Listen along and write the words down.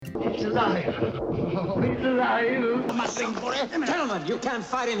He's alive. Oh, he's alive. Gentlemen, you can't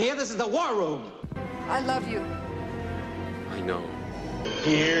fight in here. This is the war room. I love you. I know.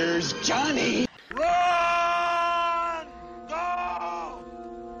 Here's Johnny. Run! Go!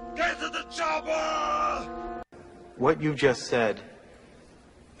 Get to the chopper! What you just said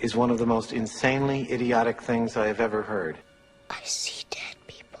is one of the most insanely idiotic things I have ever heard. I see dead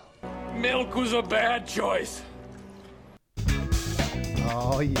people. Milk was a bad choice.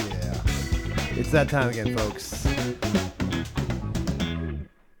 Oh, yeah. It's that time again, folks.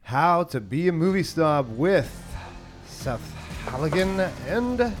 How to Be a Movie Snob with Seth Halligan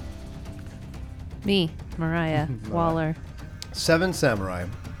and... me, Mariah Waller. Seven Samurai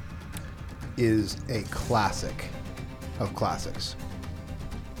is a classic of classics.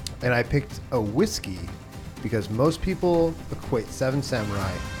 And I picked a whiskey because most people equate Seven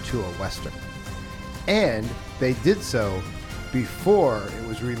Samurai to a Western. And they did so before it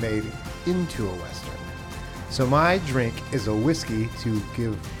was remade into a Western. So my drink is a whiskey to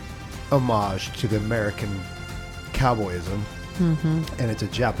give homage to the American cowboyism. Mm-hmm. And it's a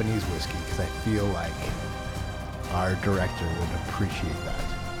Japanese whiskey because I feel like our director would appreciate that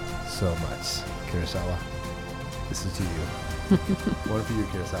so much. Kurosawa, this is to you. One for you,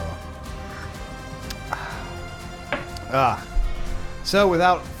 Kurosawa. So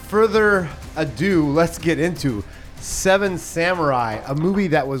without further ado, let's get into Seven Samurai, a movie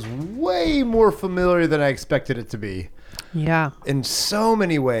that was way more familiar than I expected it to be. Yeah. In so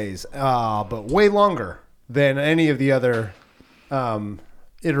many ways, but way longer than any of the other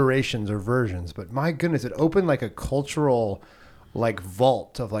iterations or versions. But my goodness, it opened like a cultural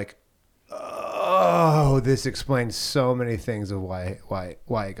vault of oh, this explains so many things of why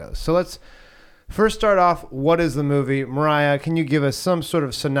it goes. So let's first start off. What is the movie? Mariah, can you give us some sort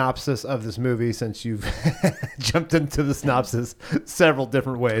of synopsis of this movie since you've jumped into the synopsis several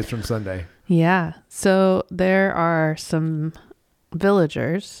different ways from Sunday? Yeah. So there are some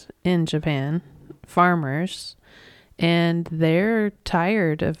villagers in Japan, farmers, and they're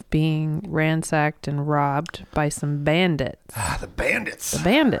tired of being ransacked and robbed by some bandits. The bandits. The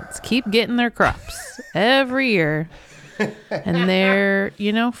bandits keep getting their crops every year. And they're,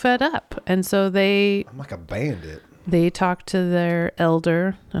 fed up. And so I'm like a bandit. They talk to their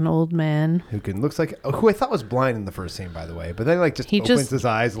elder, an old man. Who I thought was blind in the first scene, by the way. But then opens his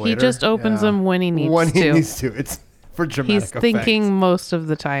eyes later. He just opens them when he needs to. When he needs to. It's for dramatic effect. He's thinking most of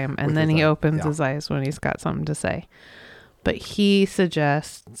the time. And then he opens his eyes when he's got something to say. But he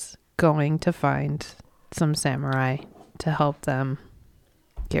suggests going to find some samurai to help them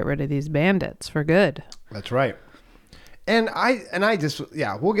get rid of these bandits for good. That's right. And I just,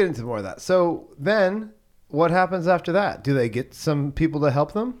 we'll get into more of that. So then what happens after that? Do they get some people to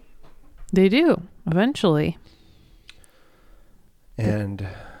help them? They do, eventually. And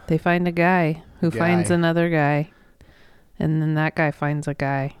they find a guy who finds another guy. And then that guy finds a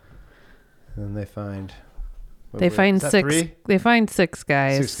guy. And they find... They find six. Three? They find six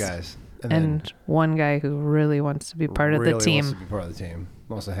guys. 6 guys. And one guy who really wants to be part of the team. Wants to be part of the team.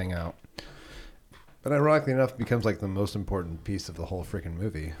 Wants to hang out. But ironically enough, becomes the most important piece of the whole freaking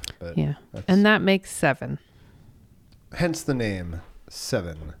movie. But yeah. And that makes 7. Hence the name,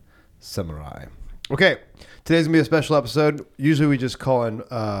 Seven Samurai. Okay. Today's going to be a special episode. Usually we just call in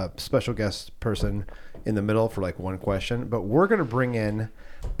a special guest person in the middle for one question. But we're going to bring in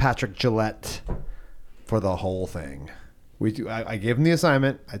Patrick Gillette for the whole thing. I gave him the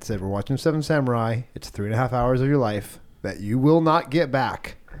assignment. I said, we're watching Seven Samurai. It's 3.5 hours of your life that you will not get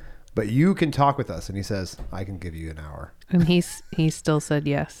back, but you can talk with us. And he says, I can give you an hour. And he still said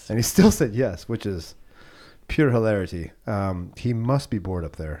yes. And he still said yes, which is pure hilarity. He must be bored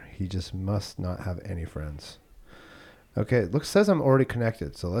up there. He just must not have any friends. Okay, says I'm already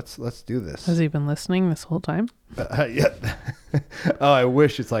connected, so let's do this. Has he been listening this whole time? Yeah. Oh, I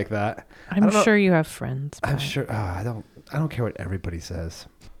wish it's like that. I'm sure you have friends. Pat. I'm sure. I don't care what everybody says.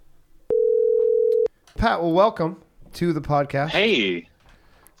 Pat, well, welcome to the podcast. Hey,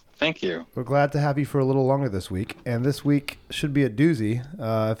 thank you. We're glad to have you for a little longer this week, and this week should be a doozy.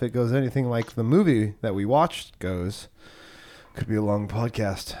 If it goes anything like the movie that we watched goes. Could be a long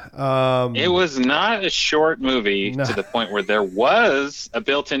podcast. It was not a short movie to the point where there was a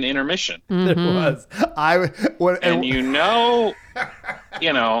built-in intermission. Mm-hmm. There was.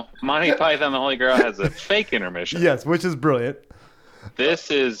 Monty Python the Holy Grail has a fake intermission. Yes, which is brilliant.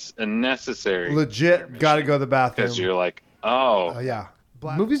 This is a necessary. Legit, got to go to the bathroom. Because you're like, oh. Yeah.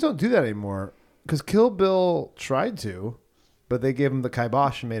 Movies don't do that anymore. Because Kill Bill tried to, but they gave him the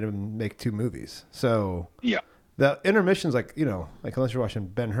kibosh and made him make 2 movies. So. Yeah. The intermission's unless you're watching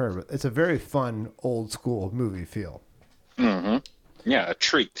Ben-Hur, but it's a very fun, old school movie feel. Mm-hmm. Yeah, a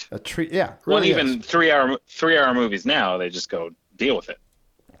treat. A treat. Yeah. Well, Really even is. 3-hour movies now, they just go deal with it.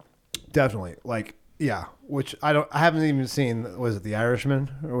 Definitely. Like, yeah. Which I haven't even seen. Was it The Irishman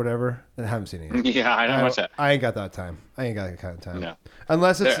or whatever? I haven't seen it yet. Yeah, I don't watch that. I ain't got that time. I ain't got that kind of time. No.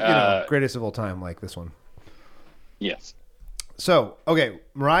 Unless it's greatest of all time, like this one. Yes. So, okay,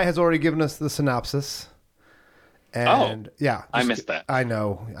 Mariah has already given us the synopsis. And yeah, I missed that. I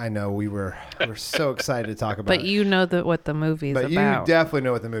know. We were so excited to talk about But it. you know what the movie's But about. you definitely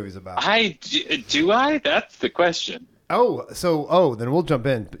know what the movie's about. Do I? That's the question. Then we'll jump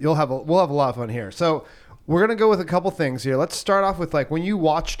in. We'll have a lot of fun here. So, we're going to go with a couple things here. Let's start off with like when you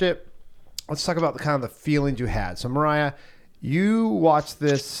watched it. Let's talk about the kind of the feelings you had. So, Mariah, you watched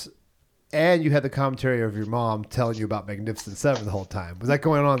this and you had the commentary of your mom telling you about Magnificent Seven the whole time. Was that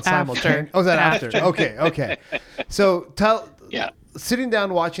going on simultaneously? Oh, was that after? Okay. So sitting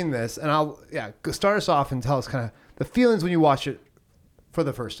down watching this, and start us off and tell us kind of the feelings when you watch it for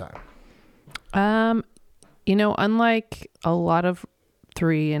the first time. Unlike a lot of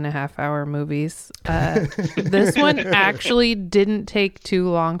 3.5-hour movies, this one actually didn't take too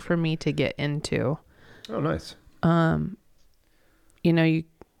long for me to get into. Oh, nice.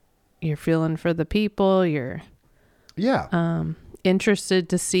 You're feeling for the people. You're interested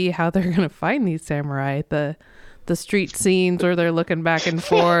to see how they're gonna find these samurai. The street scenes where they're looking back and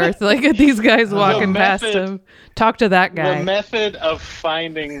forth, like at these guys walking past him. Talk to that guy. The method of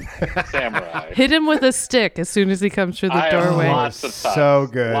finding samurai. Hit him with a stick as soon as he comes through the doorway. Lots of thoughts. So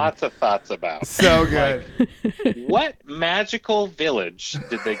good. Lots of thoughts about. So good. What magical village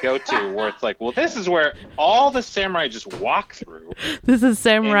did they go to where it's like, well, this is where all the samurai just walk through. This is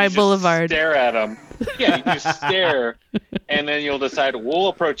Samurai Boulevard. Stare at them. Yeah, you just stare, and then you'll decide we'll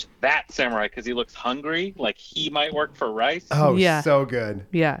approach that samurai because he looks hungry, like he might work for rice. Oh, yeah. So good.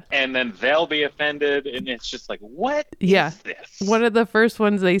 Yeah. And then they'll be offended, and it's just like, what is this? One of the first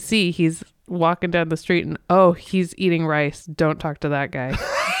ones they see, he's walking down the street, and he's eating rice. Don't talk to that guy.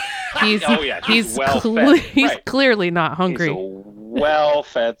 He's well-fed. He's clearly not hungry. He's a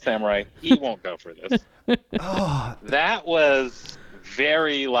well-fed samurai. He won't go for this. That was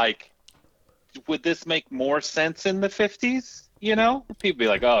very like. Would this make more sense in the 50s? People be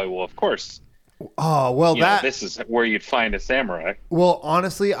like, oh, well, of course. Oh, well, this is where you'd find a samurai. Well,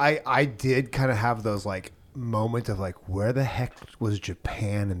 honestly, I did kind of have those like moments of like, where the heck was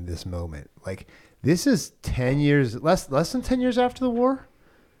Japan in this moment? Like, this is 10 years, less than 10 years after the war?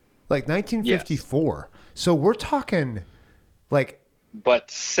 Like 1954. Yes. So we're talking like.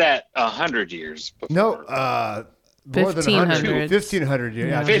 But set 100 years before. No, more than 100, 1,500 years.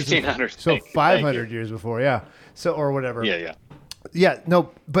 Yeah, 1,500. So 500 years before, yeah. So or whatever. Yeah.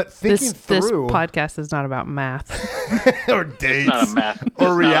 No, but thinking this through. podcast is not about math or dates. It's not a math.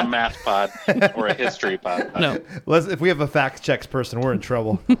 Or not a math pod or a history pod. No. If we have a fact checks person, we're in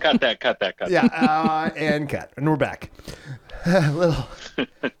trouble. Cut that. Yeah, and cut, and we're back.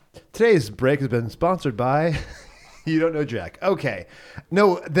 Today's break has been sponsored by. You don't know Jack. Okay,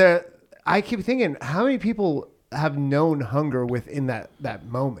 no. I keep thinking, how many people have known hunger within that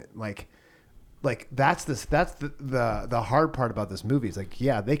moment? Like that's the hard part about this movie. It's like,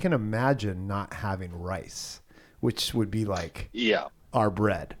 they can imagine not having rice, which would be like our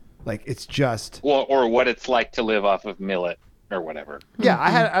bread. Like it's just or what it's like to live off of millet or whatever. Yeah,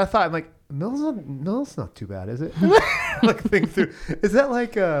 I thought, I'm like, millet's not too bad, is it? Like think through, is that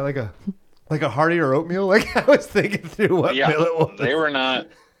like a hearty or oatmeal? Like I was thinking through what millet was. They were not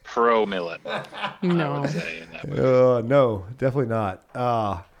pro millet. No. I would say in that movie. No, definitely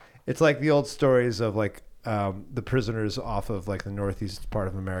not. It's like the old stories of like the prisoners off of like the northeast part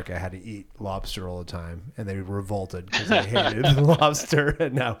of America had to eat lobster all the time, and they revolted because they hated lobster.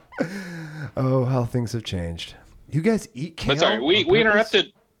 And now, how things have changed. You guys eat kale? But sorry, we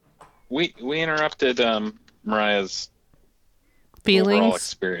interrupted. We interrupted Mariah's feelings overall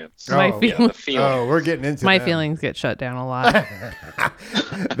experience. My feelings. The feeling. Oh, we're getting into my them. feelings get shut down a lot.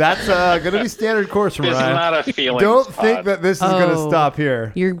 That's going to be standard course for It's Mariah. not a feeling. Don't think that this is going to stop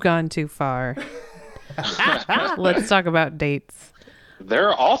here. You've gone too far. Let's talk about dates.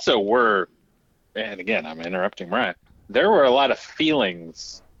 There also were, and again, I'm interrupting Mariah. There were a lot of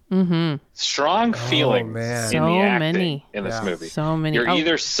feelings. Mm-hmm. Strong feelings in the acting in this movie. So many. You're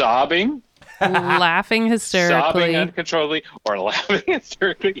either sobbing, laughing hysterically, sobbing uncontrollably, or laughing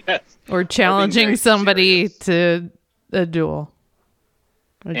hysterically. Yes. Or challenging somebody to a duel.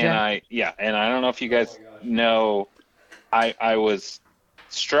 And I don't know if you guys know, I was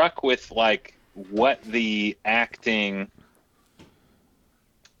struck with like what the acting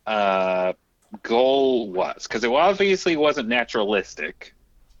goal was, because it obviously wasn't naturalistic.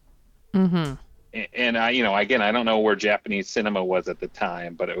 Mm-hmm. and I, again, I don't know where Japanese cinema was at the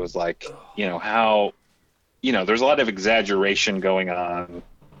time, but it was like, how, there's a lot of exaggeration going on,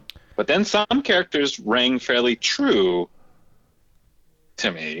 but then some characters rang fairly true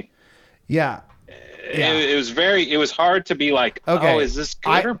to me. Yeah. It was hard to be like, okay, oh, is this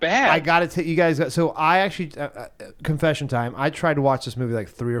good or bad? I got to tell you guys. So I actually, confession time, I tried to watch this movie like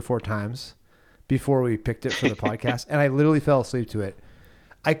 3 or 4 times before we picked it for the podcast, and I literally fell asleep to it.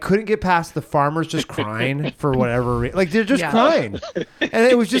 I couldn't get past the farmers just crying for whatever reason. Like, they're just crying. And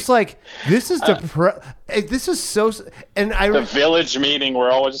it was just like, this is this is so... And the village meeting,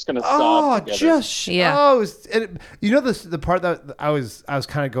 we're all just going to stop together. The part that I was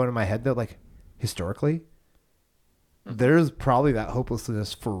kind of going in my head, though, like, historically, there's probably that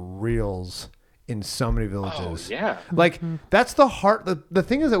hopelessness for reals in so many villages. Oh, yeah. Like, that's the heart... The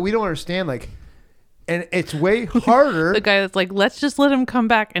thing is that we don't understand, like... And it's way harder. The guy that's like, let's just let him come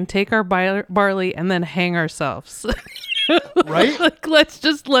back and take our barley and then hang ourselves. Right? Like, let's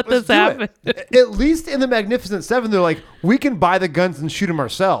just let this happen. At least in the Magnificent Seven, they're like, we can buy the guns and shoot them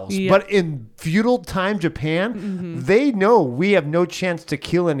ourselves. Yeah. But in feudal time Japan, they know we have no chance to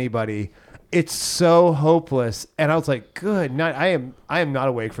kill anybody. It's so hopeless. And I was like, good night. I am not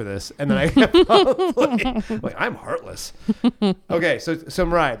awake for this. And then I kept like, I'm heartless. Okay, so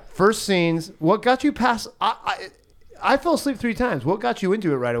Mariah, first scenes, what got you past... I fell asleep 3 times. What got you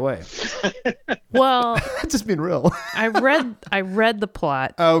into it right away? Well... Just being real. I read the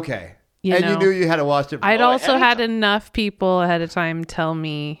plot. Okay. You knew you had to watch it. I'd also had enough people ahead of time tell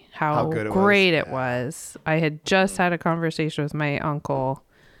me how great it was. I had just had a conversation with my uncle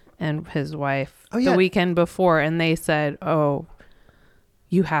and his wife the weekend before, and they said, "Oh,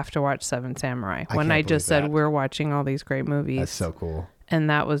 you have to watch Seven Samurai." When I just said we're watching all these great movies. That's so cool. And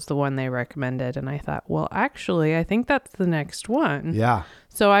that was the one they recommended, and I thought, well, actually, I think that's the next one. Yeah.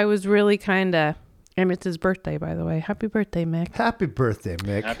 So I was really kind of, and it's his birthday, by the way. Happy birthday, Mick. Happy birthday,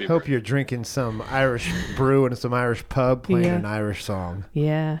 Mick. Hope you're drinking some Irish brew in some Irish pub, playing an Irish song.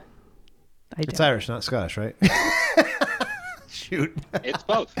 Yeah. It's Irish, not Scottish, right? Shoot. It's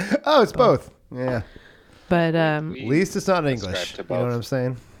both. Oh, it's both. Yeah. But at least it's not English. You know what I'm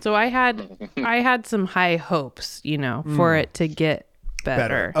saying? So I had some high hopes, for it to get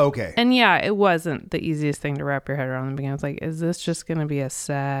better. Okay. And yeah, it wasn't the easiest thing to wrap your head around in the beginning. I was like, is this just going to be a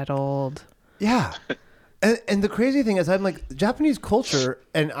sad old... Yeah. And the crazy thing is, I'm like, Japanese culture,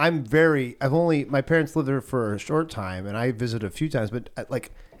 and my parents lived there for a short time, and I visited a few times, but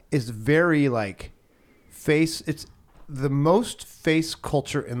like, it's very like it's the most face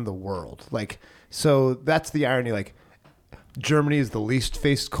culture in the world. Like, so that's the irony. Like, Germany is the least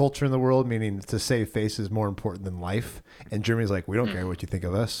face culture in the world, meaning to save face is more important than life. And Germany's like, we don't care what you think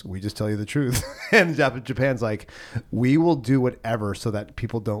of us. We just tell you the truth. And Japan's like, we will do whatever so that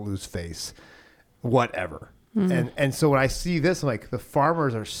people don't lose face. Whatever. And so when I see this, I'm like, the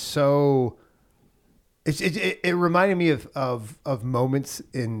farmers are so... It reminded me of moments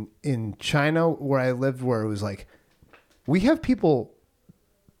in China where I lived, where it was like, we have people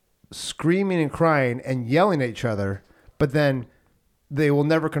screaming and crying and yelling at each other, but then they will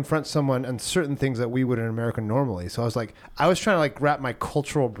never confront someone on certain things that we would in America normally. So I was trying to like wrap my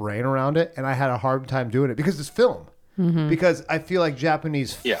cultural brain around it, and I had a hard time doing it because it's film. Because I feel like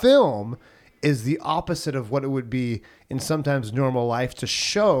Japanese film is the opposite of what it would be in sometimes normal life, to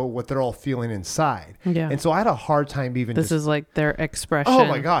show what they're all feeling inside. Yeah. And so I had a hard time even... This is like their expression. Oh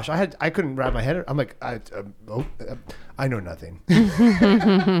my gosh. I couldn't wrap my head... I'm like, I know nothing.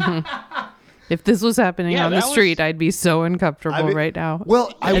 If this was happening on the street, I'd be so uncomfortable right now.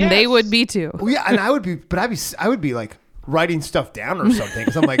 Well, they would be too. Well, yeah, and I would be, but I would be like writing stuff down or something,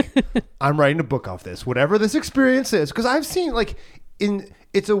 because I'm like, I'm writing a book off this, whatever this experience is, because I've seen like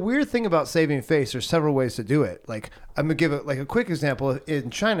it's a weird thing about saving face. There's several ways to do it. Like, I'm gonna give it like a quick example. In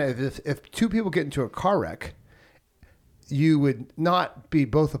China, if 2 people get into a car wreck, you would not be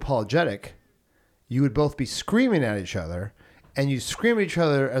both apologetic. You would both be screaming at each other, and you scream at each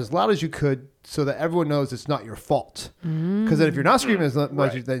other as loud as you could, so that everyone knows it's not your fault. Because then if you're not screaming as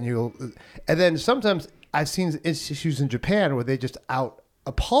much, then you'll... And then sometimes I've seen issues in Japan where they just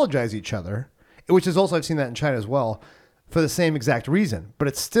apologize each other, which is also, I've seen that in China as well, for the same exact reason. But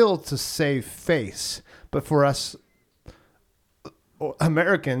it's still to save face. But for us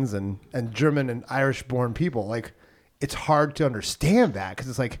Americans and German and Irish-born people, like, it's hard to understand that, because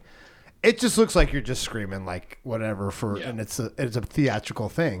it's like, it just looks like you're just screaming like whatever and it's a theatrical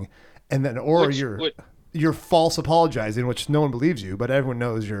thing. And then, you're false apologizing, which no one believes you, but everyone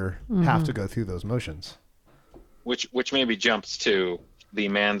knows you have to go through those motions. Which maybe jumps to the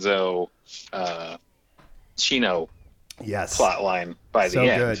Manzo Chino plot line by the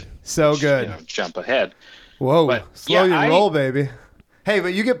end. Good. So good. Jump ahead. Whoa. But, Slow your roll, baby. Hey,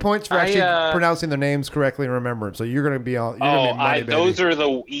 but you get points for actually pronouncing their names correctly and remember them. So you're going to be all. Those are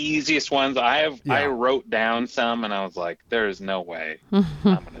the easiest ones. I wrote down some, and I was like, "There is no way I'm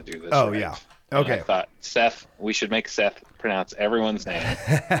going to do this." Oh right. yeah. Okay. And I thought Seth. We should make Seth pronounce everyone's name.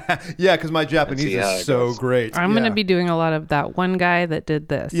 Yeah, because my Japanese is so great. I'm going to be doing a lot of that one guy that did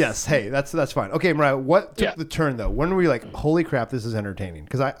this. Yes. Hey, that's fine. Okay, Mariah. What took the turn though? When were you like, "Holy crap, this is entertaining"?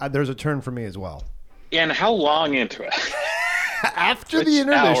 Because there's a turn for me as well. And how long into it? After the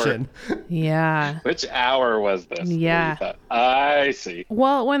intermission. Yeah. Which hour was this? Yeah. Thought, I see.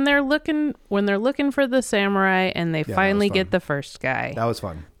 Well, when they're looking for the samurai and they finally get the first guy. That was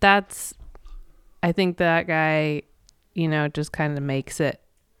fun. I think that guy, just kind of makes it,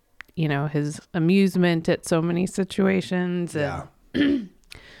 his amusement at so many situations. Yeah. And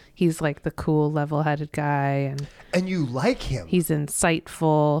he's like the cool, level-headed guy, and you like him. He's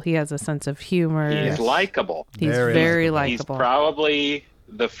insightful. He has a sense of humor. He's likable. He's very likable. He's probably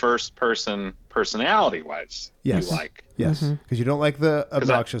the first person, personality-wise, you like. Yes, because you don't like the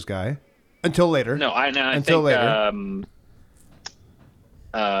obnoxious guy until later. No, I until think,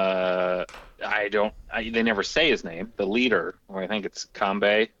 later. I don't. They never say his name. The leader, or I think it's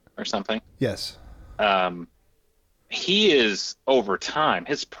Kanbei or something. Yes. He is over time.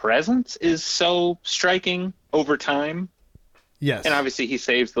 His presence is so striking over time. Yes. And obviously he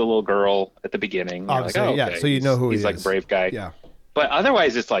saves the little girl at the beginning. Obviously, like, okay. So you know who he is. He's like a brave guy. Yeah. But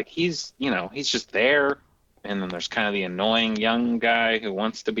otherwise it's like he's just there. And then there's kind of the annoying young guy who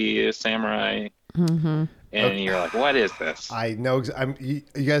wants to be a samurai. Mm-hmm. And you're like, what is this? I know. You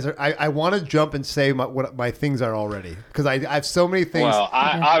guys are. I want to jump and say what my things are already because I have so many things. Well,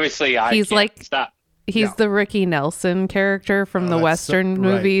 obviously I can't stop. He's the Ricky Nelson character from the Western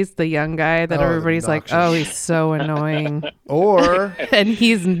movies, the young guy that everybody's like, oh, he's so annoying. And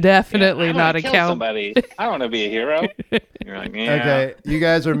he's definitely not a count. Somebody. I want to be a hero. You're like, yeah. Okay, you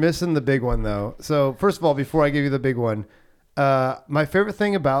guys are missing the big one though. So first of all, before I give you the big one, my favorite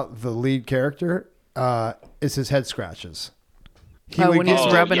thing about the lead character is his head scratches. When he's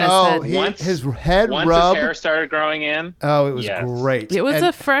rubbing his head. His head once rubbed. His hair started growing in. Oh, it was great. It was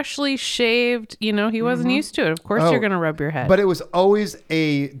a freshly shaved, he wasn't used to it. Of course you're going to rub your head. But it was always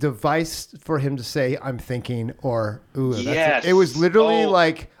a device for him to say, I'm thinking, or, ooh, that's it. It was literally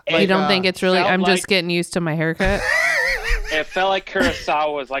like you don't think it's really, I'm just getting used to my haircut? It felt like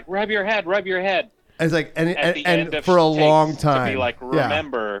Kurosawa was like, rub your head. It's like, and for a long time. To be like,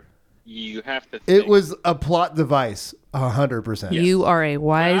 remember, you have to think. It was a plot device, 100%. You are a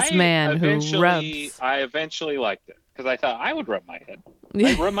wise man who rubs. I eventually liked it because I thought I would rub my head.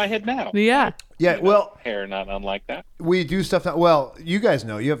 I rub my head now. Yeah. Yeah, well. Hair not unlike that. We do stuff that, well, you guys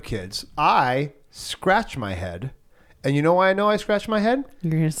know, you have kids. I scratch my head. And you know why I know I scratch my head?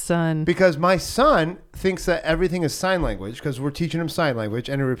 Your son. Because my son thinks that everything is sign language because we're teaching him sign language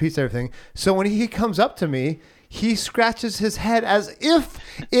and he repeats everything. So when he comes up to me, he scratches his head as if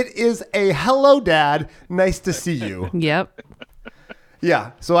it is a hello, Dad. Nice to see you. Yep.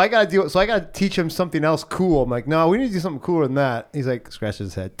 Yeah. So I got to do it. So I got to teach him something else cool. I'm like, no, we need to do something cooler than that. He's like, scratches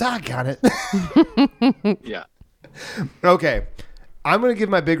his head. Doggone it. Yeah. Okay. I'm going to give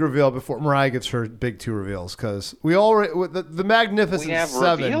my big reveal before Mariah gives her big 2 reveals because we already, the Magnificent we have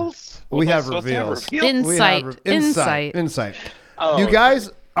Seven. Reveals? We have reveals. Insight. Oh, you guys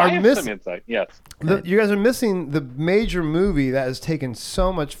are missing. Some insight. Yes. You guys are missing the major movie that has taken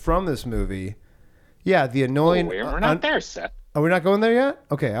so much from this movie. Yeah, the annoying. We're not there, Seth. Are we not going there yet?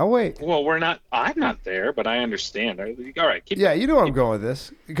 Okay, I'll wait. Well, we're not. I'm not there, but I understand. All right. Keep you know where I'm going with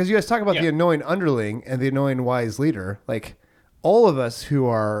this because you guys talk about the annoying underling and the annoying wise leader. Like all of us who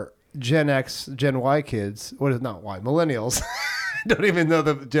are Gen X, Gen Y kids. What is not Y? Millennials. Don't even know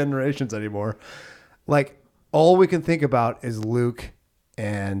the generations anymore. Like all we can think about is Luke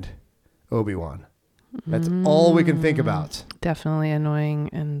and Obi-Wan. That's all we can think about. Definitely annoying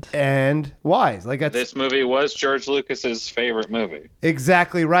and wise. Like this movie was George Lucas's favorite movie.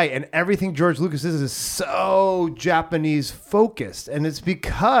 Exactly right. And everything George Lucas is so Japanese focused, and it's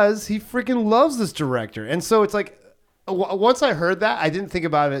because he freaking loves this director. And so it's like, once I heard that, I didn't think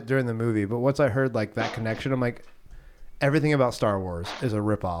about it during the movie, but once I heard like that connection, I'm like, everything about Star Wars is a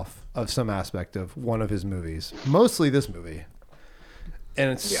ripoff of some aspect of one of his movies, mostly this movie. And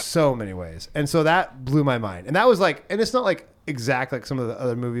in so many ways. And so that blew my mind. And that was like, and it's not like exact like some of the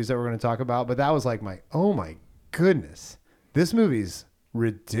other movies that we're going to talk about, but that was like oh my goodness, this movie's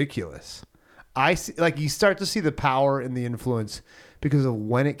ridiculous. I see, like you start to see the power and the influence because of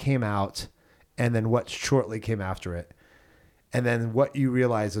when it came out and then what shortly came after it. And then what you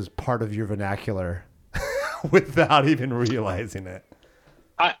realize is part of your vernacular without even realizing it.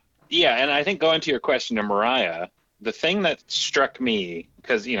 Yeah, and I think going to your question to Mariah, the thing that struck me,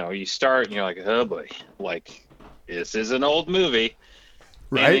 because, you start and you're like, oh boy, like, this is an old movie.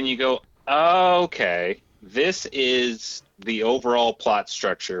 Right. And then you go, okay, this is the overall plot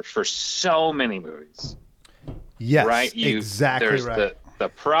structure for so many movies. Yes, right? Exactly there's right. The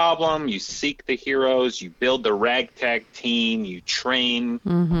problem, you seek the heroes, you build the ragtag team, you train,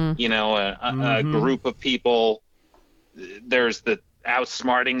 a group of people. There's the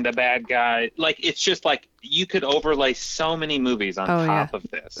outsmarting the bad guy. Like, it's just like you could overlay so many movies on top of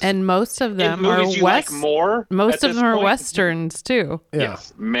this. And most of them are Most of them are westerns too. Yeah.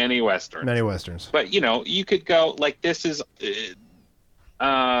 Yes, many westerns. But you could go like, this is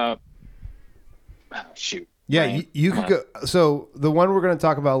shoot. Yeah, you could go. So the one we're going to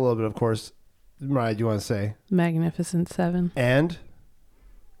talk about a little bit, of course, Mariah, do you want to say? Magnificent Seven. And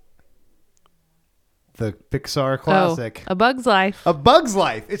the Pixar classic. A Bug's Life. A Bug's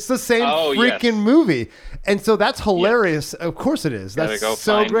Life. It's the same freaking movie. And so that's hilarious. Yes. Of course it is. That's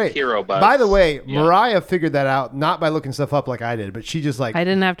so great. Hero Bugs. By the way, Mariah figured that out, not by looking stuff up like I did, but she just like... I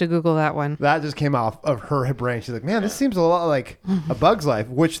didn't have to Google that one. That just came off of her brain. She's like, man, this seems a lot like A Bug's Life,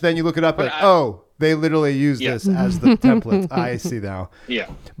 which then you look it up and they literally use this as the template. I see now. Yeah.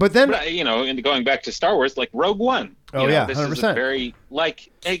 But then... and going back to Star Wars, like Rogue One. This 100%. Is a very, like,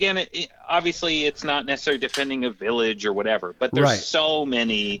 again, obviously it's not necessarily defending a village or whatever, but there's so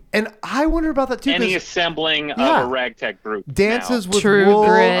many... And I wonder about that too. Any assembling of a ragtag group. Dances with True Wolves.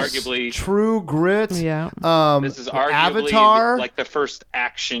 Grit. Arguably, True Grit. Yeah. This is arguably Avatar. like the first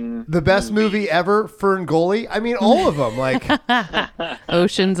action... The best movie ever, Ferngully. I mean, all of them. Like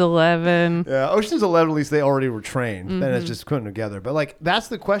Ocean's 11. Yeah, Ocean's 11, at least they already were trained. Then it's just putting together. But like, that's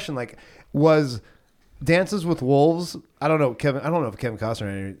the question. Like, was Dances with Wolves? I don't know, Kevin. I don't know if Kevin Costner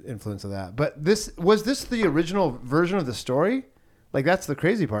had any influence of that. But was this the original version of the story? Like, that's the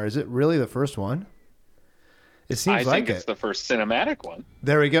crazy part. Is it really the first one? It seems I think it's the first cinematic one.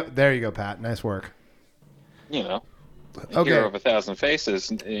 There we go. There you go, Pat. Nice work. Hero of a Thousand Faces.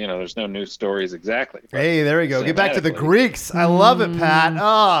 There's no new stories exactly. Hey, there we go. Get back to the Greeks. I love it, Pat.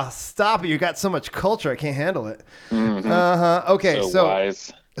 Oh, stop it. You got so much culture. I can't handle it. Okay, so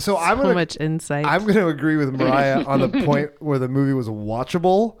wise. So I'm gonna, much insight. I'm going to agree with Mariah on the point where the movie was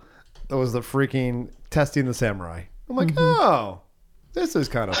watchable. That was the freaking Testing the Samurai. I'm like, oh, this is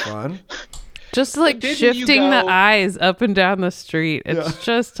kind of fun. Just like shifting the eyes up and down the street. It's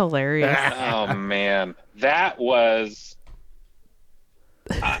just hilarious. Oh, man. That was...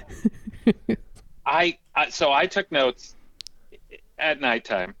 So I took notes at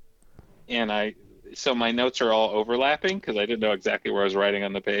nighttime, and so my notes are all overlapping because I didn't know exactly where I was writing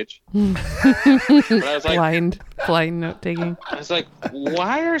on the page. But I was like, blind note taking. I was like,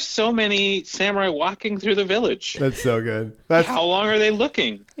 why are so many samurai walking through the village? That's so good. How long are they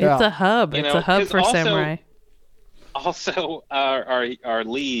looking? It's a hub. It's a hub for samurai. Also, our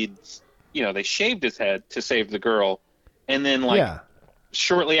leads, they shaved his head to save the girl, and then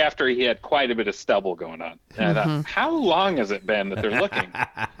shortly after he had quite a bit of stubble going on. And I thought, how long has it been that they're looking?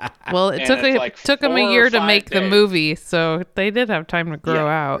 Well, it took them a year to make the movie, so they did have time to grow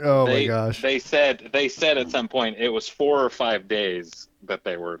out. Oh my gosh. They said at some point it was 4 or 5 days that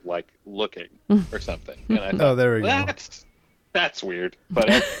they were like looking or something. And I thought, there we go. That's weird. But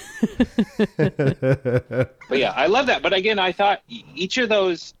but yeah, I love that. But again, I thought each of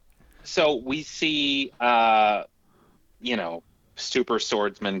those, so we see super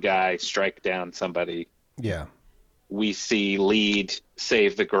swordsman guy strike down somebody. Yeah. We see lead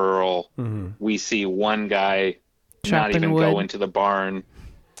save the girl. We see one guy not even go into the barn.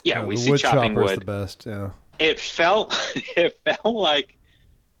 Yeah, we see chopping wood. The best. Yeah. It felt like,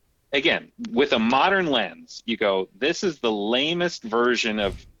 again, with a modern lens, you go, this is the lamest version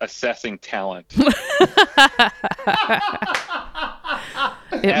of assessing talent.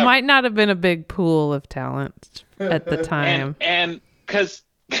 It might not have been a big pool of talent at the time. And because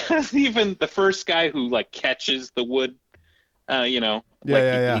even the first guy who like catches the wood, he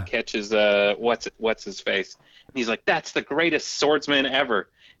catches what's his face, and he's like, that's the greatest swordsman ever.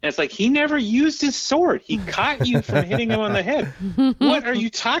 And it's like, he never used his sword. He caught you from hitting him on the head. What are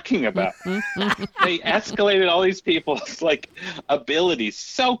you talking about? They escalated all these people's like abilities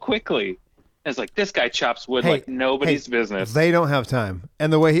so quickly. And it's like, this guy chops wood like nobody's business. They don't have time.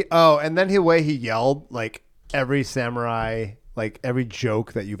 And the way he yelled, like every samurai, like every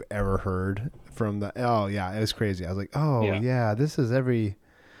joke that you've ever heard from the, it was crazy. I was like, this is every.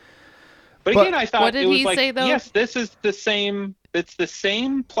 But again, I thought, what did he say though? Yes, this is the same. It's the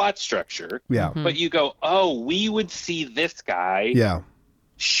same plot structure. Yeah. But you go, we would see this guy. Yeah.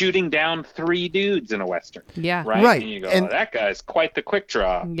 shooting down 3 dudes in a Western. Yeah. Right? Right. And you go, And- oh, that guy's quite the quick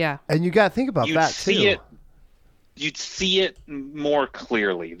draw. Yeah. And you got to think about You'd that see too. it. You'd see it more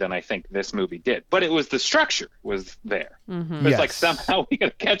clearly than I think this movie did. But it was the structure was there. Mm-hmm. It's like somehow we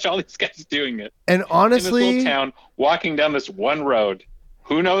got to catch all these guys doing it. And In this honestly, little town, walking down this one road.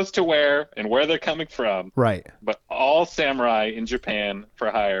 Who knows to where and where they're coming from. right. But all samurai in Japan for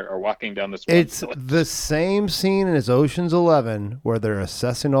hire are walking down this one It's village. the same scene as Ocean's 11 where they're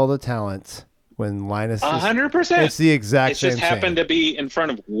assessing all the talents when Linus is 100%. It's the exact It same just happened scene. to be in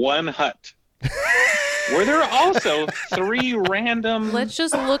front of one hut. Where there are also 3 random. Let's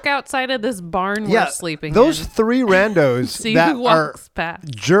just look outside of this barn we're sleeping those in. 3 randos See that who are walks past.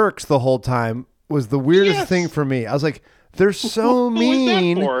 jerks the whole time was the weirdest Yes. thing for me. I was like, they're so Who is that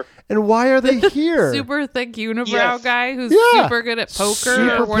mean, for? and why are they here? Super thick unibrow Yes. guy who's Yeah. super good at poker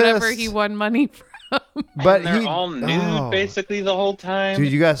Super or whatever pissed. he won money from. But They're he, all nude oh. basically the whole time.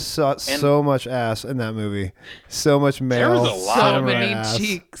 Dude, you guys saw so much ass in that movie. So much male. was a lot So of samurai many ass.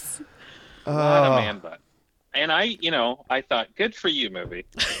 cheeks. a lot of man butt. And I thought, good for you, movie.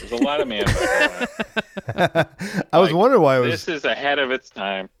 There's a lot of man butt. I was wondering why it was. This is ahead of its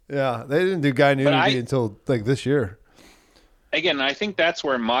time. Yeah, they didn't do guy nudity until like this year. Again, I think that's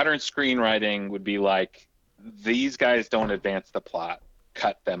where modern screenwriting would be like, these guys don't advance the plot,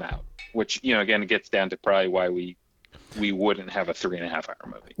 cut them out. Which, again, it gets down to probably why we wouldn't have a 3.5-hour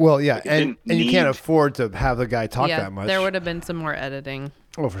movie. Well, yeah, Like, it and didn't you can't need- afford to have the guy talk Yeah, that much. there would have been some more editing.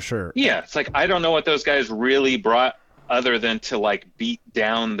 Oh, for sure. Yeah, it's like, I don't know what those guys really brought other than to like beat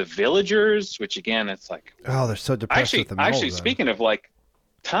down the villagers, which again, it's like, Oh, they're so depressed with the metal. actually, then. speaking of like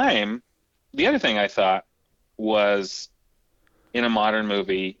time, the other thing I thought was in a modern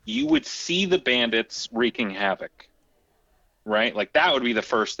movie, you would see the bandits wreaking havoc, right? Like that would be the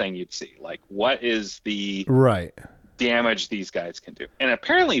first thing you'd see. Like, what is the Right. damage these guys can do? And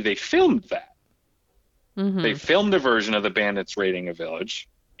apparently they filmed that. Mm-hmm. They filmed a version of the bandits raiding a village.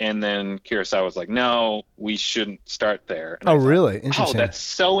 And then Kurosawa was like, no, we shouldn't start there. And Oh, I thought, really? oh, Interesting. that's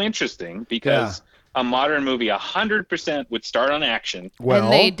so interesting because a modern movie 100% would start on action. Well,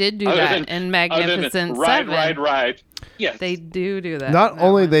 and they did do Other that than- in Other than Magnificent ride, Seven. ride. Yes. They do that. not in that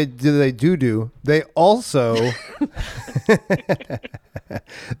only one. they they also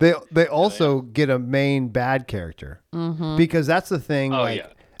they also get a main bad character because that's the thing. Oh, like, yeah.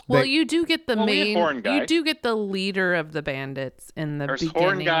 Well, they- you do get the Well, we had main. Horn Guy. You do get the leader of the bandits in the There's beginning.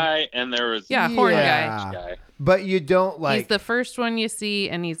 Horn Guy and there was Yeah, Horn Yeah. Guy. but you don't He's like the first one you see,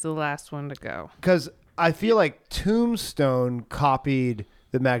 and he's the last one to go. because I feel like Tombstone copied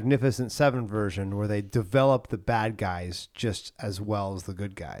the Magnificent Seven version where they develop the bad guys just as well as the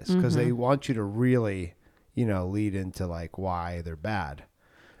good guys because they want you to really, lead into like why they're bad,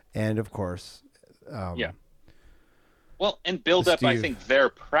 and of course, Yeah. Well, and build up, I Steve. think, their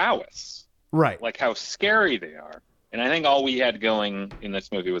prowess, right? like how scary they are. And I think all we had going in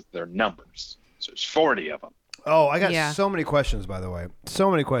this movie was their numbers. So there's 40 of them. Oh, I got Yeah. so many questions, by the way.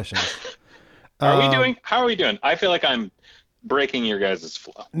 So many questions. How are we doing? I feel like I'm breaking your guys'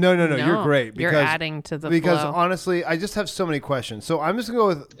 flow. No, you're great. You're adding to the because flow. honestly, I just have so many questions. So I'm just gonna go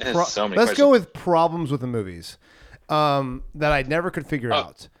with There's so many let's go questions. with problems with the movies that I never could figure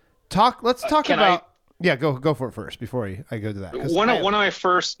out. Let's talk can about. Yeah, go for it first before I go to that. 'cause One of my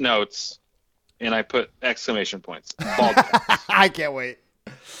first notes, and I put exclamation points. Bald caps. I can't wait.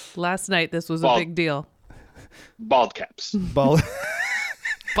 Last night, this was Bald- a big deal. Bald caps. Bald.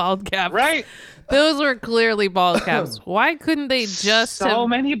 Bald caps. Right? Those were clearly bald caps. Why couldn't they just so have...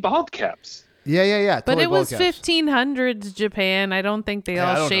 many bald caps. Yeah. But totally it was bald caps. 1500s Japan. I don't think they I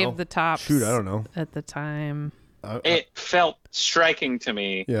all don't shaved know. the tops. Shoot, I don't know. At the time. It felt striking to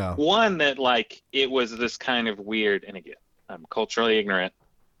me. Yeah. One, that like it was this kind of weird, and again, I'm culturally ignorant.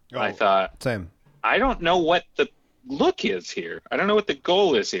 I thought, Same. I don't know what the look is here. I don't know what the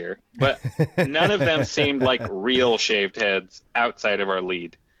goal is here, but none of them seemed like real shaved heads outside of our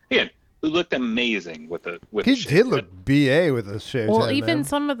lead. Again, who looked amazing with the He shaved did head. look BA with a shaved Well, head, even man.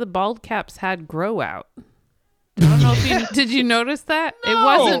 some of the bald caps had grow out. I don't know if you did you notice that? It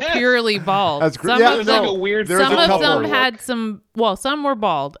wasn't Yes. purely bald. That's great. Some Yeah, of There's them, like a weird. There's some a of couple them look. had some. Well, some were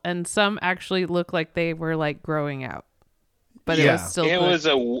bald, and some actually looked like they were like growing out. But it Yeah. was still. It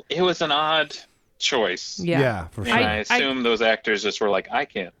good. was an odd choice. Yeah. for And sure. I assume those actors just were like, I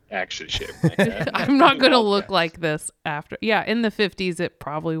can't actually shave my head. I'm not going to Bald look caps. like this after. Yeah, in the 50s, it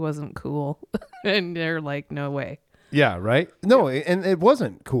probably wasn't cool. And they're like, no way. Yeah, right? No, and it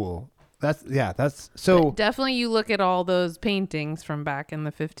wasn't cool. That's so. Definitely, you look at all those paintings from back in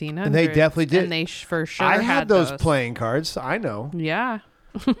the 1500s. And they definitely did. And they for sure I had had those playing cards. I know. Yeah.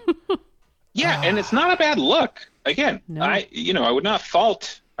 Yeah, and it's not a bad look. Again, No. I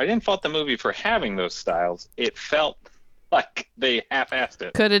didn't fault the movie for having those styles. It felt like they half-assed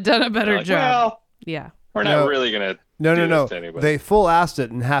it. Could have done a better Like, job. well, Yeah. we're not really gonna No. this to anybody. They full-assed it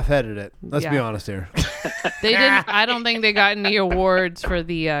and half-headed it. Let's be Yeah. honest here. They didn't. I don't think they got any awards for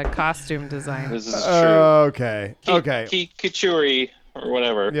the costume design. This is true. Okay. Okay. Kachuri or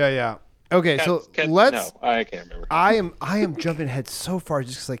whatever. Yeah. Okay, so let's. No, I can't remember. I am jumping ahead so far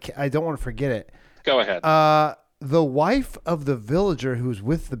just because I don't want to forget it. Go ahead. The wife of the villager who's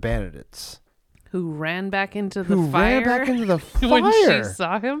with the bandits. Who ran back into the fire? Ran back into the fire when she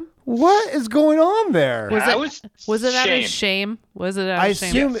saw him? What is going on there? Was it out of shame? Was it out of shame? I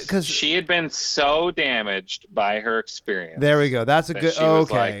assume because she had been so damaged by her experience. There we go. That's a good.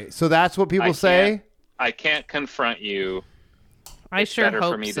 Okay, so that's what people say. I can't confront you. I it's sure better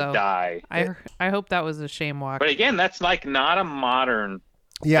hope for me so. to die. I hope that was a shame walk. But again, that's like not a modern.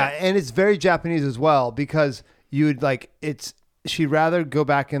 Yeah, and it's very Japanese as well because you'd like she'd rather go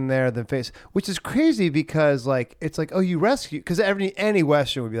back in there than face, which is crazy because like it's like, oh, you rescued, because any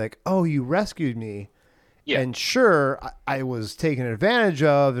Western would be like, oh, you rescued me. Yeah. And sure, I was taken advantage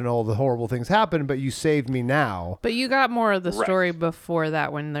of and all the horrible things happened, but you saved me now. But you got more of the story before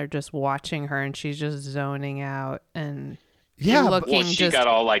that when they're just watching her and she's just zoning out and looking she just got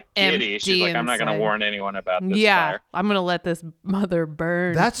all like giddy. She's like, I'm not going to warn anyone about this fire. I'm going to let this mother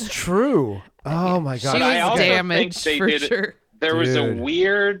burn. That's true. Oh my God. She was damaged for sure. There was a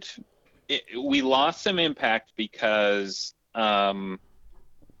weird, we lost some impact because hubby,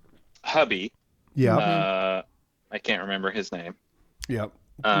 I can't remember his name. Yep.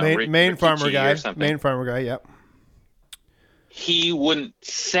 Main farmer guy. Main farmer guy, yep. He wouldn't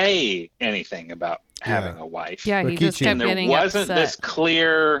say anything about having a wife. Yeah, he just kept getting There wasn't this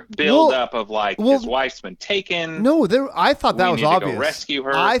clear build-up of like, his wife's been taken. No, I thought that was obvious. To go rescue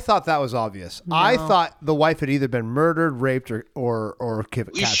her. I thought that was obvious. No. I thought the wife had either been murdered, raped, or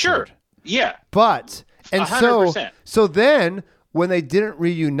captured. Sure. Yeah. But, and 100%. so then when they didn't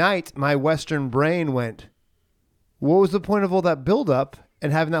reunite, my Western brain went, what was the point of all that build-up?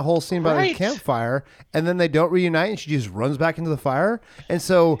 And having that whole scene by the campfire, and then they don't reunite, and she just runs back into the fire, and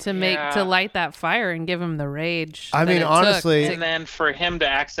so to light that fire and give him the rage. I mean, honestly, and then for him to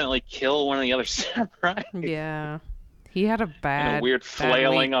accidentally kill one of the other samurai. Yeah, he had a bad, weird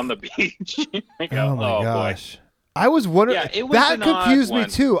flailing on the beach. Oh my gosh! Boy. I was wondering. That confused me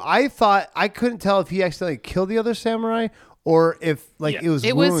too. I thought I couldn't tell if he accidentally killed the other samurai. Or if it was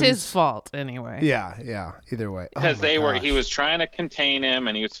wounds. Was his fault anyway. Yeah. Either way, because he was trying to contain him,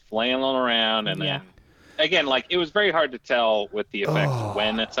 and he was flailing around, and then again, like it was very hard to tell with the effects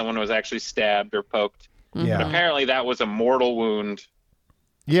when someone was actually stabbed or poked. Yeah, but apparently that was a mortal wound.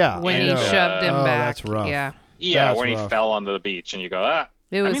 Yeah, when he shoved him back. That's rough. Yeah, when he fell onto the beach, and you go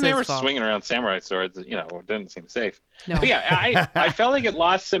It was they were fault. swinging around samurai swords. It didn't seem safe. No. But I felt like it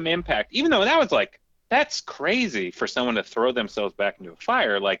lost some impact, even though that was like. That's crazy for someone to throw themselves back into a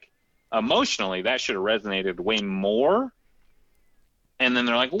fire. Like, emotionally, that should have resonated way more. And then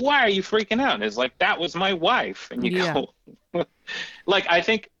they're like, why are you freaking out? And it's like, that was my wife. And you go, like, I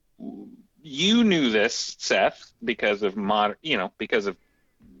think you knew this, Seth, because of because of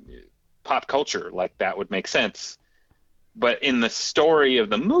pop culture. Like, that would make sense. But in the story of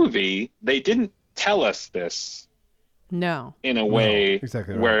the movie, they didn't tell us this. No. In a way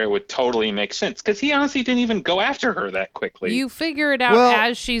exactly where it would totally make sense. Because he honestly didn't even go after her that quickly. You figure it out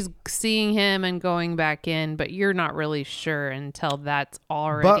as she's seeing him and going back in, but you're not really sure until that's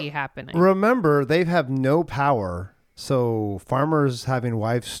already happening. Remember, they have no power. So farmers having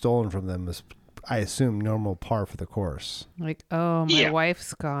wives stolen from them is, I assume, normal par for the course. Like, oh, my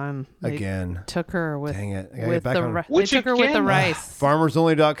wife's gone. They again. Took her with, dang it. with the they took her with the rice.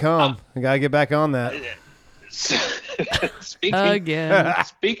 Farmersonly.com. I got to get back on that.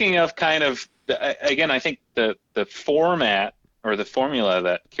 Speaking of kind of, again, I think the format or the formula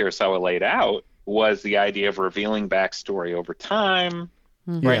that Kurosawa laid out was the idea of revealing backstory over time,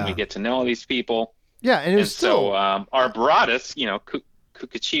 right? And we get to know all these people. Yeah, and it was so our Baradas,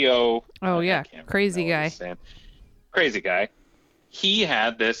 Kukuchiyo. Oh yeah, crazy guy. Crazy guy. He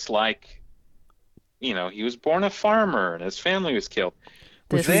had this he was born a farmer and his family was killed.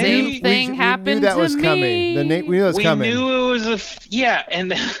 The same thing happened we knew that to was me. Coming. We knew it was coming. We knew it was and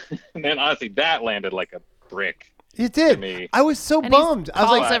then honestly, that landed like a brick. It did. I was so bummed. I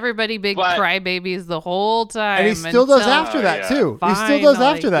was like, everybody big crybabies the whole time, and he still does after that too. He still does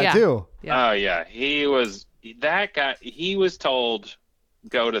after that too. Yeah. Oh yeah, he was that guy. He was told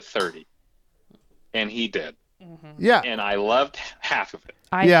go to 30, and he did. Yeah. and I loved half of it.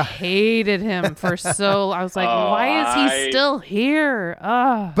 I hated him for I was like, why is he still here?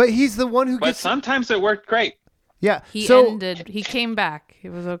 But he's the one who But gets... sometimes it worked great. Yeah. He came back. It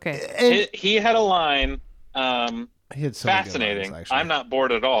was okay. And He had a line, he had so many good fascinating. lines, actually. I'm not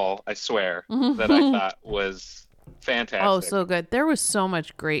bored at all, I swear, that I thought was fantastic. Oh, so good. There was so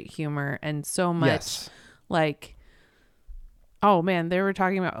much great humor and so much like, oh man, they were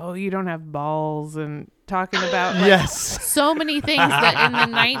talking about, oh, you don't have balls, and talking about like, so many things that in the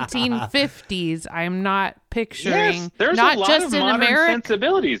 1950s I'm not picturing. Yes, there's not a lot just of in modern America,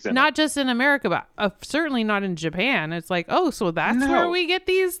 sensibilities in not it. just in America, but certainly not in Japan. It's like, oh, so that's where we get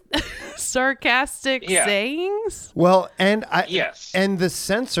these sarcastic sayings. Well, and Yes. and the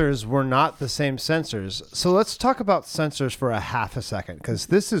censors were not the same censors. So let's talk about censors for a half a second, because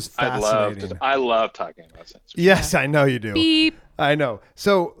this is fascinating. I love talking about censors. Yes, I know you do. Beep. I know.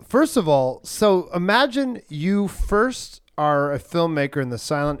 So first of all, imagine you first are a filmmaker in the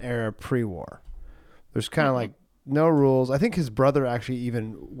silent era pre-war. There's kind of like no rules. I think his brother actually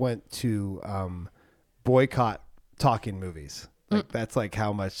even went to boycott talking movies. Like that's like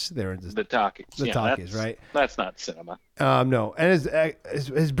how much they're into the talkies. Talkies, right? That's not cinema. No, and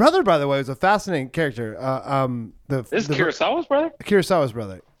his brother, by the way, was a fascinating character. This is Kurosawa's brother. Kurosawa's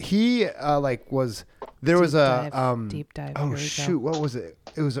brother. He was. There was deep dive. Oh shoot! What was it?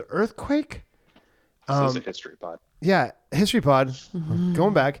 It was an earthquake. This is a history pod. Yeah, history pod.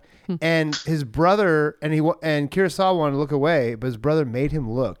 Going back, and his brother and Kurosawa wanted to look away, but his brother made him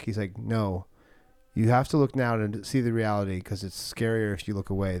look. He's like, "No, you have to look now to see the reality, because it's scarier if you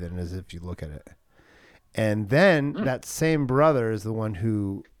look away than it is if you look at it." And then that same brother is the one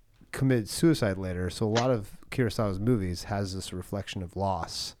who committed suicide later. So a lot of Kurosawa's movies has this reflection of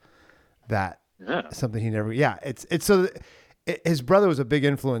loss. That something he never. Yeah, it's so. His brother was a big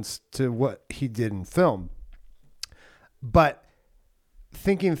influence to what he did in film. But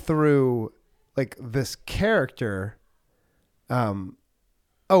thinking through like this character,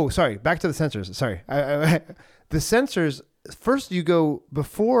 sorry, back to the censors. Sorry, the censors. First, you go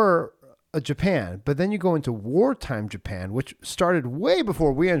before Japan, but then you go into wartime Japan, which started way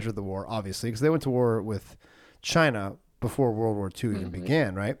before we entered the war, obviously, because they went to war with China before World War II even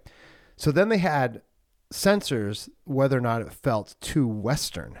began, right? So then they had censors whether or not it felt too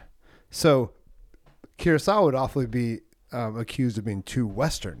Western. So Kurosawa would awfully be accused of being too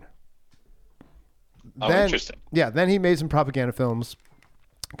Western. Interesting. Yeah, then he made some propaganda films,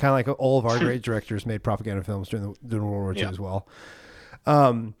 kind of like all of our great directors made propaganda films during World War II as well.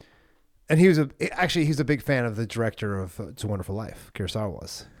 And he's a big fan of the director of It's a Wonderful Life. Kurosawa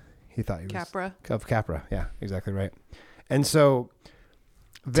was. He thought he was Capra. Of Capra. Yeah, exactly right. And so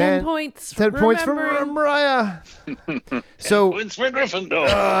then 10 points. 10 points for Mariah. So points for Gryffindor.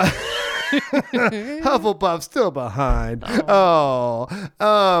 Hufflepuff still behind.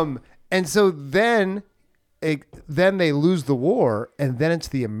 And so then they lose the war, and then it's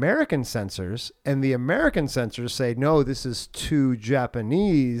the American censors, and the American censors say, no, this is too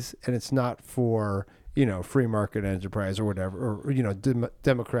Japanese, and it's not for, free market enterprise or whatever, or,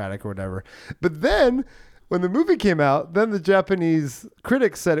 democratic or whatever. But then when the movie came out, then the Japanese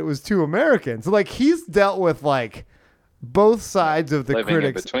critics said it was too American. So like he's dealt with like both sides of the living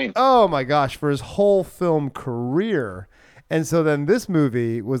critics. in between. Oh my gosh, for his whole film career. And so then this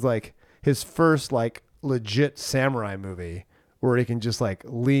movie was like his first like legit samurai movie where he can just like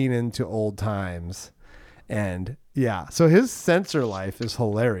lean into old times. And yeah, so his censor life is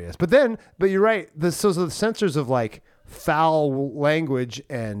hilarious. But you're right. So the censors of like foul language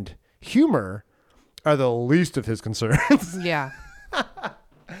and humor are the least of his concerns. Yeah.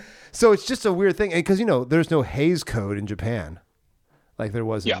 So it's just a weird thing. Because, there's no Hays Code in Japan like there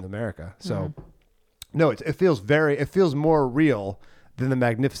was in America. So no, it feels more real than the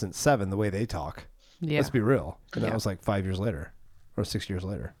Magnificent Seven, the way they talk. Yeah. Let's be real. And that was like 5 years later or 6 years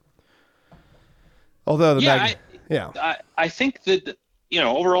later. Although I think that,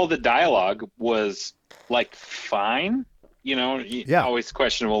 overall the dialogue was like fine. Always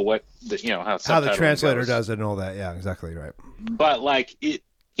questionable what how the translator does it and all that. Yeah, exactly right. But like it,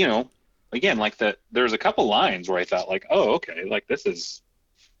 again, like there's a couple lines where I thought like, oh, okay, like this is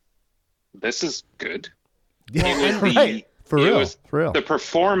good. Yeah, right. For real. The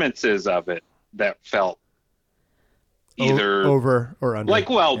performances of it that felt either over or under. Like,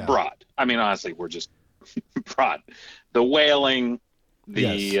 broad. I mean, honestly, we're just broad. The wailing,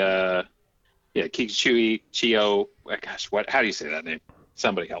 Kikuchi Chio. Gosh, how do you say that name?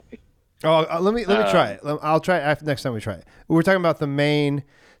 Somebody help me. Oh, let me try it. I'll try it next time we try it. We're talking about the main.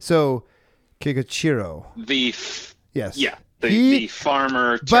 So, Kikuchiro. Yes. Yeah. the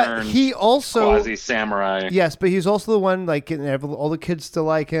farmer turned he also quasi samurai. Yes, but he's also the one like getting all the kids to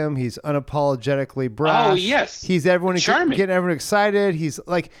like him. He's unapologetically brash. Oh yes, he's everyone getting everyone excited. He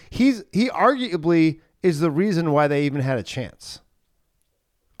arguably is the reason why they even had a chance.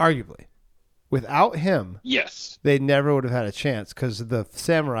 Arguably, without him, yes, they never would have had a chance because the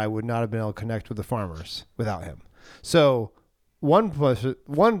samurai would not have been able to connect with the farmers without him. So one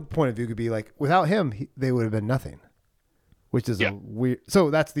point of view could be like, without him, they would have been nothing. Which is a weird.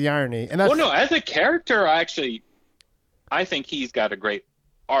 So that's the irony. And that's, well, no, as a character, I think he's got a great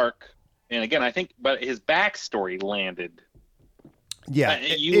arc. And again, but his backstory landed. Yeah,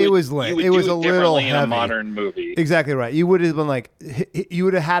 it was lame. It was a little heavy in a modern movie. Exactly right. You would have been like, you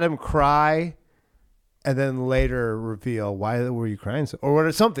would have had him cry, and then later reveal why were you crying,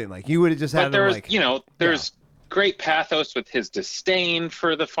 or something like you would have just had him like. There's great pathos with his disdain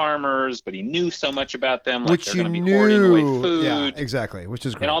for the farmers, but he knew so much about them, like they're going to be hoarding away food. Yeah, exactly, which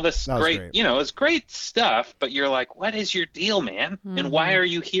is great. And all this great, it's great stuff, but you're like, what is your deal, man? Mm-hmm. And why are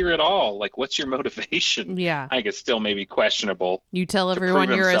you here at all? Like, what's your motivation? Yeah. I think it's still maybe questionable. You tell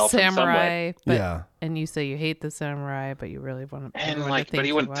everyone you're a samurai, and you say you hate the samurai, but you really want to. And but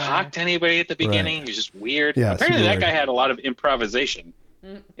he wouldn't talk to anybody at the beginning. Right. He was just weird. Yeah, apparently that guy had a lot of improvisation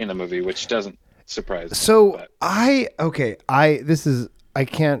in the movie, which doesn't surprise me. So I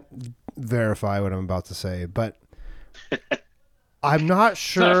can't verify what I'm about to say, but I'm not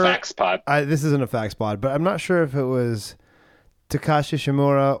sure. It's not a fact pod. This isn't a fact pod, but I'm not sure if it was Takashi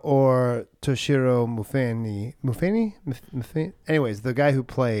Shimura or Toshiro Mufeni. Anyways, the guy who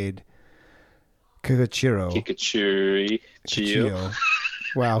played Kikuchiro.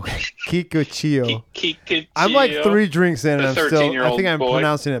 Wow, Kikuchio. I'm like 3 drinks in, and I think I'm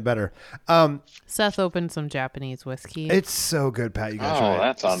pronouncing it better. Seth opened some Japanese whiskey. It's so good, Pat. You guys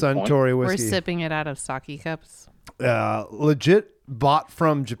that's on Suntory point. whiskey. We're sipping it out of sake cups. Legit bought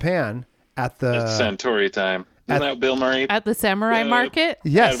from Japan at the it's Suntory time. Isn't that Bill Murray at the samurai market?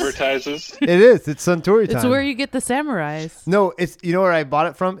 Yes, advertises. It is. It's Suntory time. It's where you get the samurais. No, it's where I bought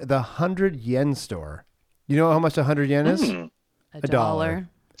it from? The 100 yen store. You know how much 100 yen is? $1.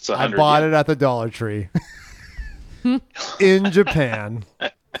 I bought it at the Dollar Tree in Japan.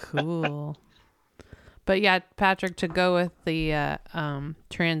 Cool. But yeah, Patrick, to go with the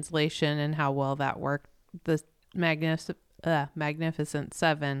translation and how well that worked, the Magnificent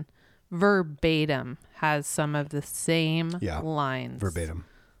Seven verbatim has some of the same lines. Verbatim.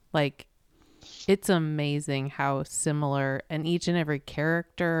 Like, it's amazing how similar, and each and every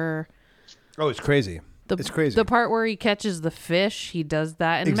character. Oh, it's crazy. It's crazy. The part where he catches the fish, he does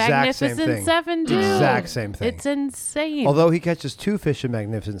that in exact Magnificent Seven too. Exact same thing. It's insane. Although he catches 2 fish in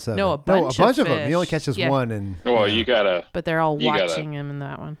Magnificent Seven. No, a bunch of them. He only catches 1. And you gotta. But they're all watching him in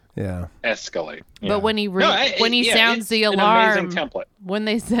that one. Yeah. Escalate. Yeah. But when he sounds the alarm, an amazing template. When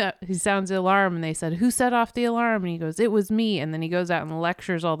he sounds the alarm, and they said, "Who set off the alarm?" and he goes, "It was me." And then he goes out and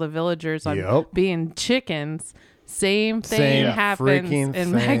lectures all the villagers on being chickens. Same thing happens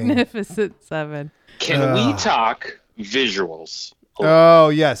in Magnificent Seven. Can we talk visuals? Oh,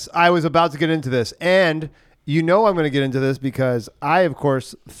 yes. I was about to get into this. And I'm going to get into this because I, of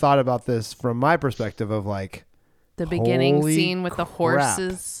course, thought about this from my perspective of like... The beginning scene with the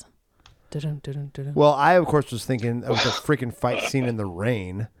horses. Well, I, of course, was thinking of the freaking fight scene in the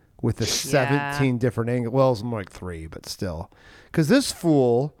rain with the 17 different angles. Well, it's more like 3, but still. Because this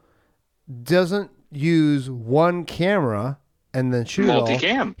fool doesn't use one camera... and then shoot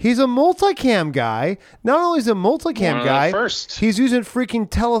multicam. All. He's a multicam guy. Not only is he a multicam guy, he's using freaking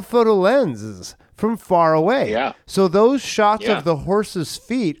telephoto lenses from far away. Yeah. So those shots of the horse's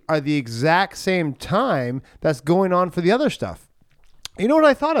feet are the exact same time that's going on for the other stuff. You know what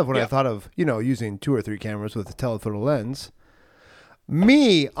I thought of when I thought of, using 2 or 3 cameras with a telephoto lens?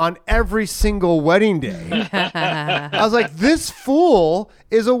 Me on every single wedding day. I was like, this fool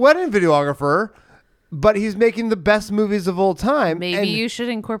is a wedding videographer. But he's making the best movies of all time. Maybe you should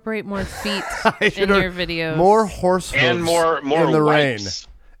incorporate more feet in your videos. More horse hooves and more in the wipes.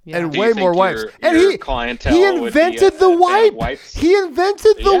 rain. And way more wipes. And he invented the wipe. He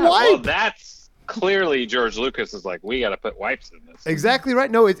invented the wipe. Well, that's clearly George Lucas is like, we got to put wipes in this. Exactly right.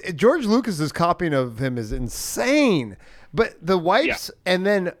 No, George Lucas's copying of him is insane. But the wipes, and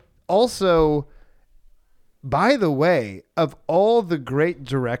then also, by the way, of all the great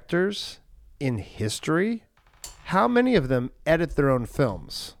directors in history, how many of them edit their own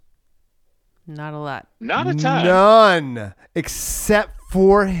films? Not a lot. Not a ton. None, except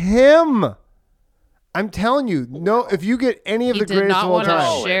for him. I'm telling you, no. If you get any of the greatest of all time, he did not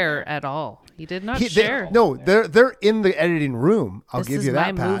want to share at all. He did not share. No, they're in the editing room. I'll give you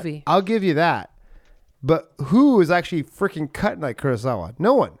that, Pat. Movie. I'll give you that. But who is actually freaking cutting like Kurosawa?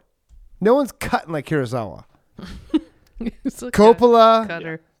 No one. No one's cutting like Kurosawa. Coppola,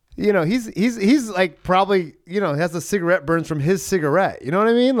 cutter. You know, he's like probably, you know, has the cigarette burns from his cigarette. You know what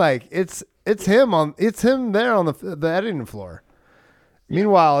I mean? Like it's him there on the editing floor.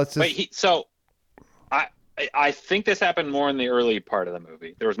 Meanwhile, it's just I think this happened more in the early part of the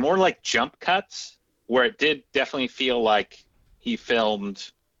movie. There was more like jump cuts where it did definitely feel like he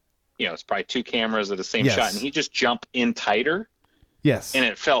filmed, you know, it's probably 2 cameras at the same shot, and he just jumped in tighter. Yes. And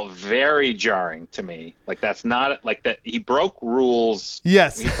it felt very jarring to me. Like that's not like that. He broke rules.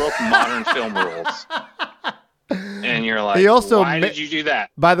 Yes. He broke modern film rules. And you're like, why did you do that?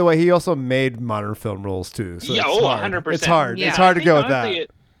 By the way, he also made modern film rules too. So yeah, 100%. It's hard. Yeah. It's hard to go with honestly,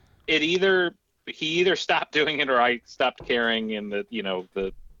 that. He either stopped doing it or I stopped caring in the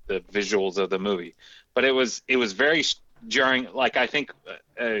visuals of the movie. But it was very jarring. Like I think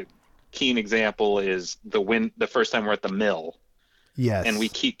a keen example is the first time we're at the mill. Yes. And we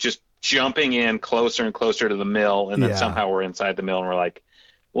keep just jumping in closer and closer to the mill, and then somehow we're inside the mill, and we're like,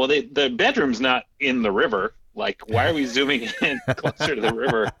 well, the bedroom's not in the river. Like, why are we zooming in closer to the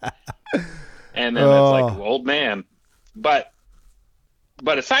river? And then it's like, old man. But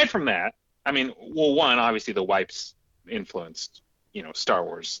aside from that, I mean, well, one, obviously the wipes influenced, you know, Star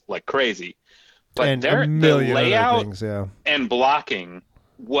Wars like crazy. But the layout and blocking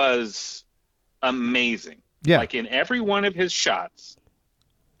was amazing. Yeah. Like in every one of his shots,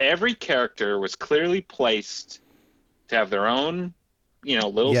 every character was clearly placed to have their own, you know,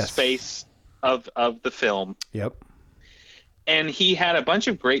 little space of the film. Yep. And he had a bunch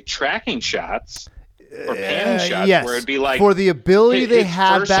of great tracking shots or panning shots where it'd be like, for the ability they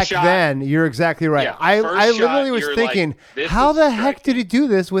had back shot, then. You're exactly right. Yeah, I literally was thinking, like, how the heck did he do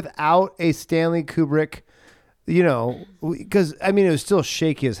this without a Stanley Kubrick? You know, because I mean, it was still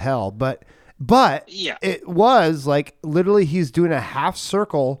shaky as hell, but it was like literally he's doing a half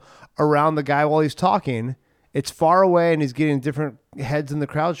circle around the guy while he's talking. It's far away and he's getting different heads in the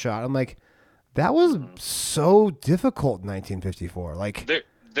crowd shot. I'm like, that was so difficult in 1954. Like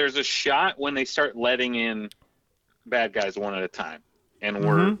there's a shot when they start letting in bad guys one at a time, and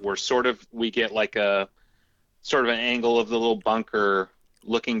we get like a sort of an angle of the little bunker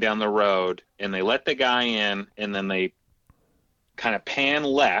looking down the road, and they let the guy in, and then they kind of pan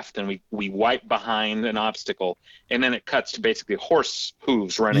left, and we wipe behind an obstacle, and then it cuts to basically horse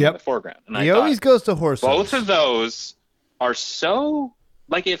hooves running in the foreground. And he always goes to horse hooves. Both of those are so,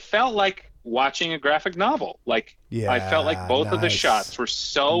 like, it felt like watching a graphic novel. Like, I felt like both of the shots were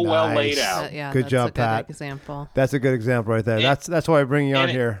so well laid out. Good job, Pat. Example. That's a good example right there. That's why I bring you on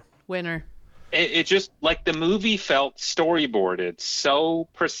here. Winner. It just, like, the movie felt storyboarded so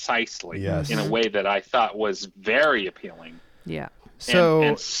precisely in a way that I thought was very appealing. Yeah.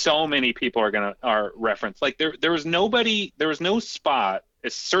 And so many people are referenced. Like there was no spot,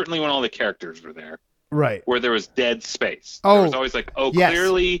 certainly when all the characters were there. Right. Where there was dead space. There was always like,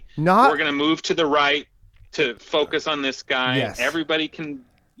 clearly we're going to move to the right to focus on this guy. Yes. Everybody can,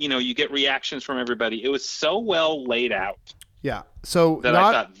 you know, you get reactions from everybody. It was so well laid out. Yeah. So that not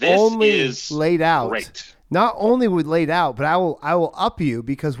I thought, this only is laid out, great. Not only with laid out, but I will up you,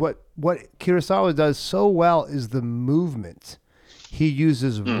 because what Kurosawa does so well is the movement. He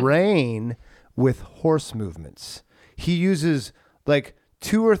uses rain with horse movements. He uses like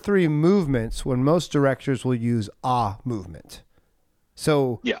 2 or 3 movements when most directors will use a movement.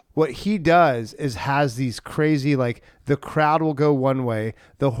 So what he does is has these crazy, like, the crowd will go one way,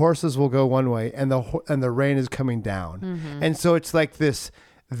 the horses will go one way, and the rain is coming down. Mm-hmm. And so it's like this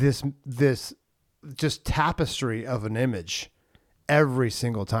just tapestry of an image every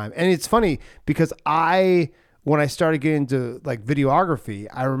single time. And it's funny because when I started getting into like videography,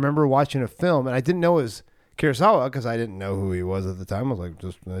 I remember watching a film, and I didn't know it was Kurosawa because I didn't know who he was at the time. I was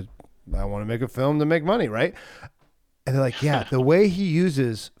like, I want to make a film to make money, right? And they're like, yeah, the way he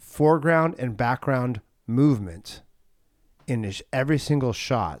uses foreground and background movement in every single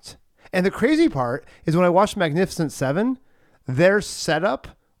shot. And the crazy part is when I watched Magnificent Seven, their setup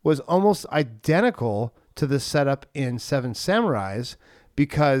was almost identical to the setup in Seven Samurais,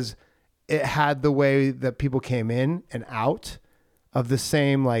 because it had the way that people came in and out of the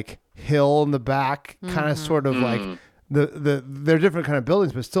same like hill in the back, kind of sort of like they're different kind of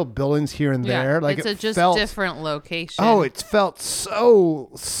buildings, but still buildings here and there. Like it's just different location. Oh, it felt so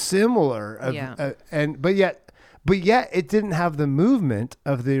similar. But yet it didn't have the movement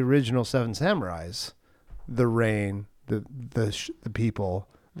of the original Seven Samurais. The rain, the people,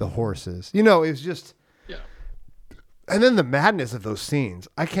 the horses. You know, it was just. Yeah. And then the madness of those scenes.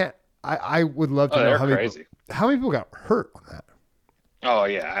 I would love to know how many people got hurt on that. Oh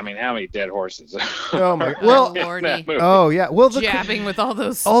yeah, I mean, how many dead horses? Oh my. Oh, Well. Lordy. Oh yeah. Well, Jabbing with all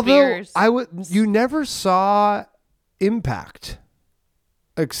those although spears. you never saw impact,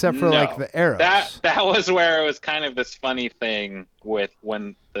 except for like the arrows. That was where it was kind of this funny thing with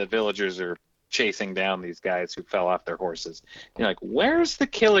when the villagers are chasing down these guys who fell off their horses. You're like, where's the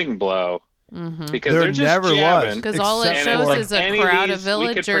killing blow? Because There they're just never jabbing. was. Because all it Except shows for- is a Any of crowd of these, we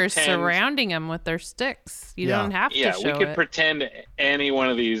could villagers pretend- surrounding him with their sticks. You Yeah. don't have to Yeah, show we could it. pretend any one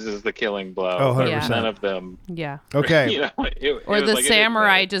of these is the killing blow. Oh, but 100%. none of them. Yeah. Okay. You know, it Or was the like it didn't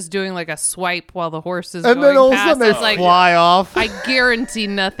samurai matter. just doing like a swipe while the horse is And going then all of a past. sudden they It's like, fly off. I guarantee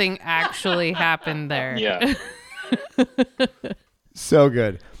nothing actually happened there. Yeah. So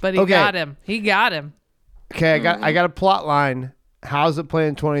good. But he Okay. got him. He got him. Okay, I got a plot line. How's it play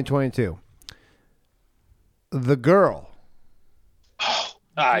in 2022? The girl.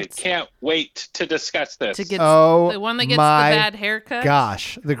 I can't wait to discuss this. To get Oh, the one that gets the my bad haircut.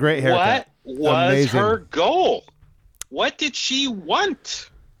 Gosh, the great haircut. What was Amazing. her goal? What did she want?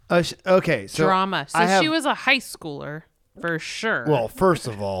 Okay, so Drama. So I have- she was a high schooler for sure. Well, first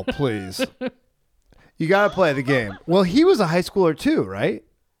of all, please, you got to play the game. Well, he was a high schooler too, right?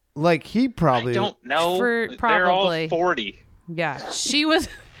 Like he probably. I don't know. For- They're all probably. 40. yeah, she was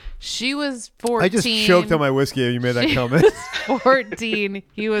 14. I just choked on my whiskey and you made that comment. 14.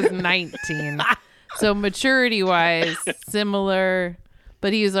 He was 19. So maturity wise, similar,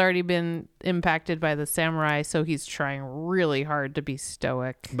 but he's already been impacted by the samurai, so he's trying really hard to be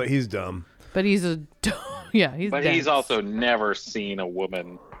stoic. But he's dumb. But he's a yeah, he's But dense. he's also never seen a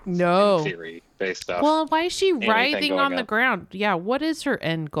woman no. in theory based off. Well, why is she anything writhing going on the on. ground? Yeah, what is her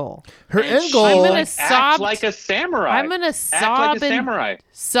end goal? Her And end she, goal. I'm gonna like, sob- act like a samurai. I'm gonna Act sob like a and samurai.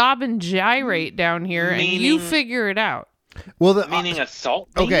 sob and gyrate down here, and you Meaning- figure it out. Well, the, Meaning assault.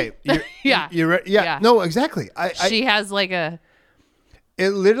 me? okay. Yeah. Yeah. Yeah. No, exactly. She has like a. It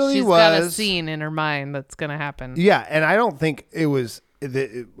literally She's was. got a scene in her mind that's gonna happen. Yeah, and I don't think it was.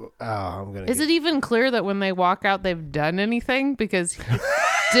 I'm gonna. Is it even clear that when they walk out they've done anything? Because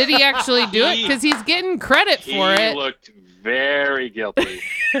did he actually do it? Because he's getting credit He for it. looked very guilty.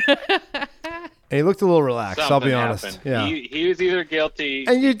 And he looked a little relaxed. I'll Something be honest. happened. Yeah. He was either guilty.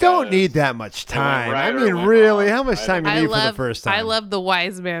 And you don't because need that much it went time. right I or it mean, went really, wrong. how much time you I need for the love. first time? I love the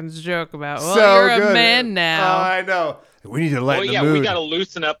wise man's joke about. Well, so you're good. a man now. Oh, I know. We need to Well, lighten yeah, the mood. we got to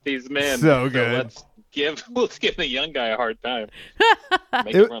loosen up these men. So good. Let's give the young guy a hard time.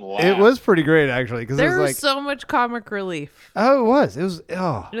 Make him laugh. It was pretty great actually because it There was was like, so much comic relief. oh, it was. It was.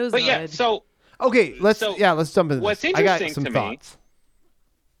 Oh, It was But yeah, good. so okay. Let's So, let's jump into what's this. I got interesting some to me- thoughts.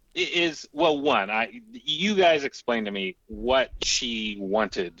 is one. You guys explain to me what she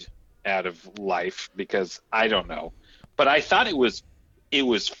wanted out of life because I don't know. But I thought it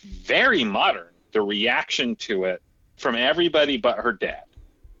was very modern. The reaction to it from everybody but her dad.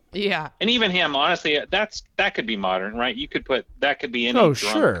 Yeah. And even him, honestly, that could be modern, right? You could put that could be any Oh,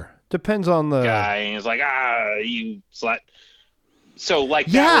 drunk sure. Depends on the guy, and he's like, you slut. So like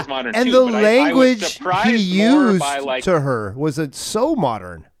that yeah, was modern and too. the but I was language surprised he more used by, like, to her was so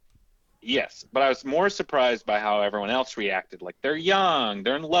modern. yes, but I was more surprised by how everyone else reacted. Like they're young,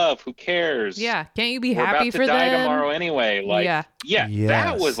 they're in love, who cares? Yeah. Can't you be We're happy about to for die them? tomorrow anyway. Like Yeah. that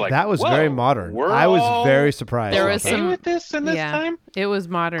Yes, was like that was whoa, very modern. we're I was all very surprised. There about was that. okay some- with this in this Yeah. time. It was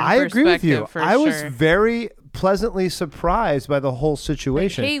modern. I agree with you. perspective, for I was sure. very pleasantly surprised by the whole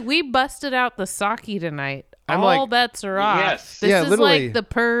situation. Hey, we busted out the sake tonight. I'm All like- bets are off. Yes. This Yeah, is literally. like the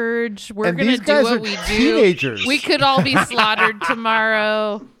purge. We're And gonna these do guys what are we do. teenagers. We could all be slaughtered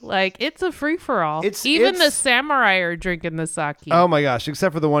tomorrow. Like it's a free for all. Even the samurai are drinking the sake. Oh my gosh!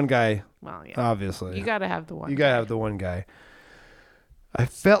 Except for the one guy, well, yeah. obviously. You gotta have the one. You gotta have the one guy. I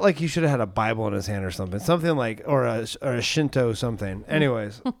felt like he should have had a Bible in his hand or something like, or a Shinto something.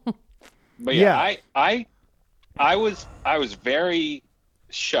 Anyways, But Yeah. I was very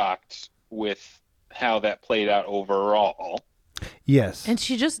shocked with how that played out overall. yes. And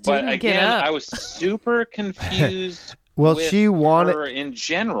she just But didn't again, get up. I was super confused. Well, with she wanted. her in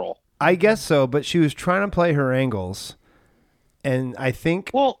general. I guess so, but she was trying to play her angles, and I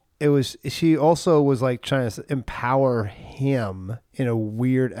think Well, it was. She also was like trying to empower him in a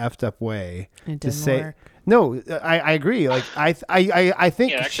weird, effed up way It to didn't say. work. No, I agree. Like I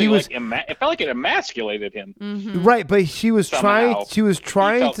think yeah, she actually, was it felt like it emasculated him. Mm-hmm. right, but she was Somehow. She was He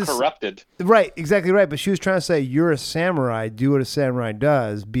trying felt to. corrupted. Right, exactly right. But she was trying to say, "You're a samurai. Do what a samurai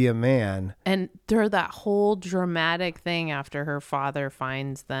does. Be a man." And through that whole dramatic thing after her father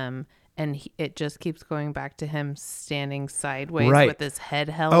finds them and it just keeps going back to him standing sideways Right. with his head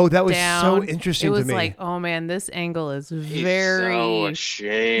held Oh, that was down. so interesting It to was me. like, oh man, this angle is He's very so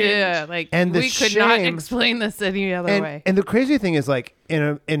ashamed. yeah, like And the we could not shame- explain this any other way. And the crazy thing is, like,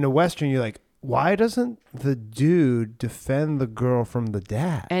 in a Western, you're like, why doesn't the dude defend the girl from the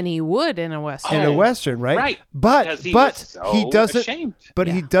dad? And he would in a Western. In a Western, right? Right. But Because he but was so he doesn't. ashamed. But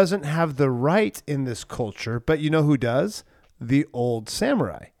he doesn't have the right in this culture. But you know who does? The old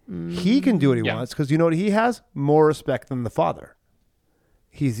samurai. He can do what he wants because you know what he has? More respect than the father.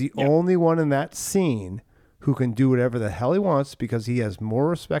 He's the only one in that scene who can do whatever the hell he wants because he has more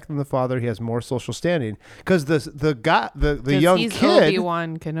respect than the father. He has more social standing because the young he's kid.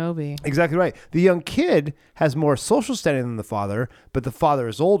 Obi-Wan Kenobi. Exactly right. The young kid has more social standing than the father, but the father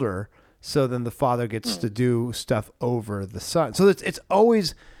is older, so then the father gets to do stuff over the son. So it's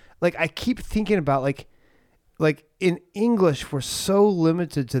always like I keep thinking about like in English we're so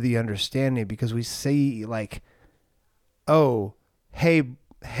limited to the understanding because we say like, oh,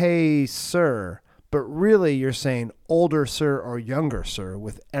 hey sir, but really you're saying older sir or younger sir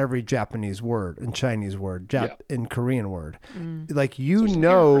with every Japanese word and Chinese word, and Korean word. Like There's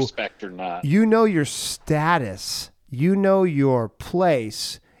know respect or not. you know your status, you know your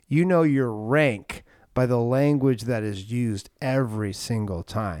place, you know your rank by the language that is used every single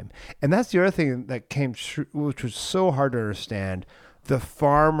time. And that's the other thing that came true, which was so hard to understand, the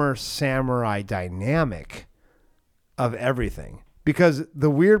farmer samurai dynamic of everything. Because the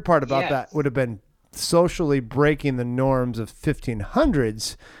weird part about that would have been socially breaking the norms of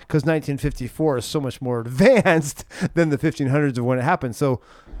 1500s because 1954 is so much more advanced than the 1500s of when it happened. So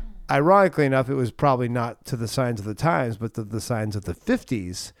ironically enough, it was probably not to the signs of the times, but to the signs of the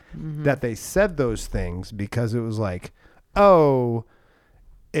 50s that they said those things because it was like, oh,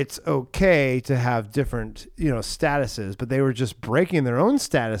 it's okay to have different, statuses, but they were just breaking their own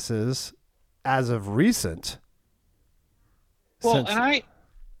statuses as of recent. Well, and I,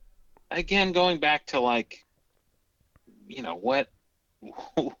 again, going back to like, what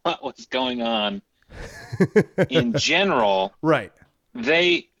was going on in general. Right.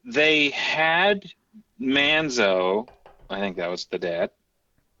 They had Manzo, I think that was the dad,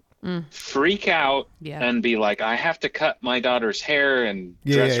 freak out and be like, I have to cut my daughter's hair and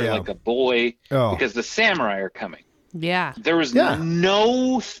dress her like a boy because the samurai are coming. Yeah. There was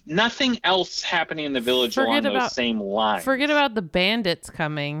nothing else happening in the village along those same lines. Forget about the bandits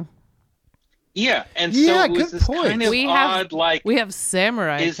coming. Yeah, and so it was this kind of odd, like... We have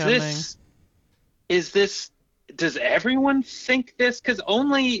samurai coming. Does everyone think this? Because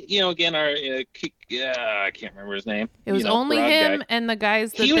only, again, our... I can't remember his name. It was only him guy. And the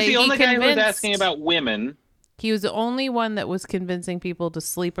guys that he was the only guy who was asking about women. He was the only one that was convincing people to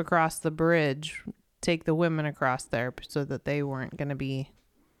sleep across the bridge, take the women across there so that they weren't going to be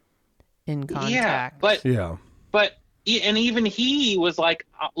in contact. But and even he was like,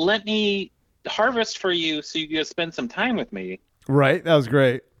 let me harvest for you so you can spend some time with me. Right. That was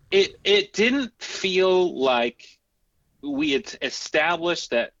great. It didn't feel like we had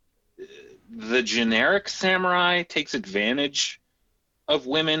established that the generic samurai takes advantage of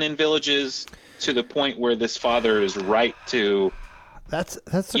women in villages to the point where this father is right to that's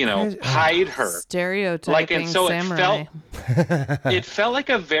hide her. Stereotyping like, and so samurai. It felt like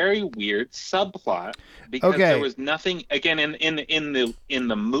a very weird subplot because there was nothing again in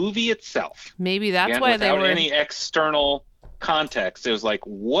the movie itself. Maybe that's again, why without they were any external context. It was like,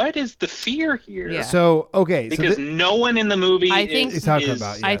 what is the fear here? Yeah. So because no one in the movie is talking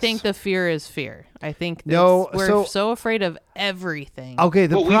about. Yes. I think the fear is fear. I think we're so afraid of everything. Okay,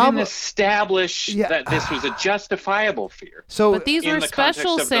 but we didn't establish that this was a justifiable fear. So, but these were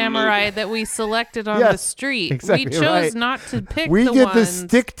special samurai that we selected on the street. Exactly we chose not to pick. We the did ones. the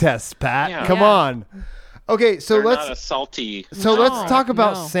stick test, Pat. Come on. Okay, so They're let's not a salty. So let's talk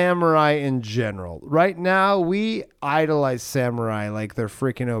about samurai in general. Right now, we idolize samurai like they're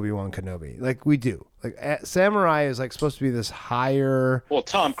freaking Obi-Wan Kenobi. Like we do. Like samurai is like supposed to be this higher. Well,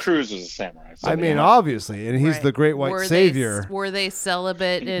 Tom Cruise is a samurai. So I mean, obviously, and he's the great white savior. Were they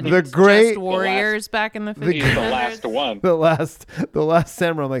celibate and the great just warriors back in the 50s? He's the last one. The last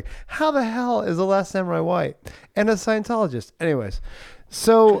samurai. I'm like, how the hell is the last samurai white and a Scientologist? Anyways,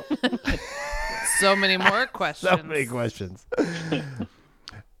 so. So many more questions. So many questions.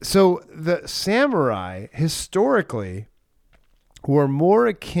 So the samurai historically were more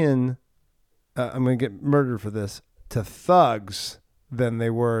akin, I'm going to get murdered for this, to thugs than they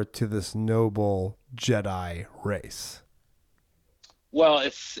were to this noble Jedi race. Well,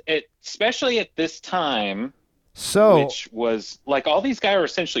 it's especially at this time, which was like all these guys are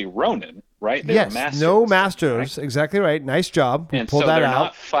essentially Ronin. right? They were Yes, masters, no masters. Right? Exactly right. Nice job. We and pulled so that they're out.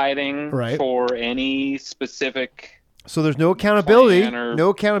 not fighting for any specific. So there's no accountability. plan or No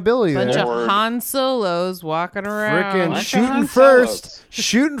accountability Bunch there. of Han Solos walking around. Freaking Bunch of shooting Han first. Solos.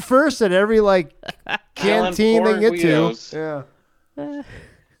 Shooting first at every like canteen they get to. Guidos. Yeah.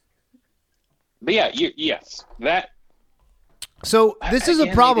 But yeah, yes, that. So this is a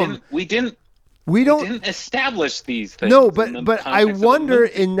again, problem. We didn't We don't establish these things. No, in the but I context of the wonder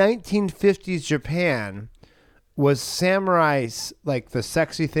movie. in 1950s Japan, was samurai like the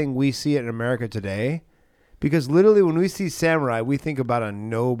sexy thing we see in America today? Because literally when we see samurai, we think about a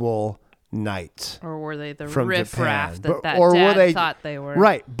noble knight. Or were they the from riffraff Japan. that Or dad were they, thought they were?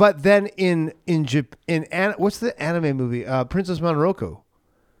 Right, but then what's the anime movie? Princess Mononoke.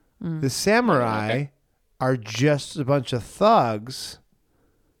 The samurai are just a bunch of thugs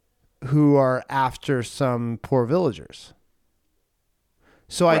who are after some poor villagers.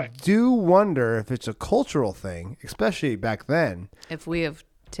 So I do wonder if it's a cultural thing, especially back then. If we have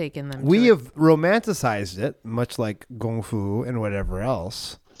taken them, We have romanticized it, much like Kung Fu and whatever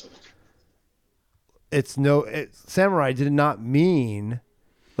else. Samurai did not mean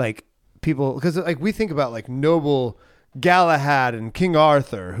like people, because like we think about like noble Galahad and King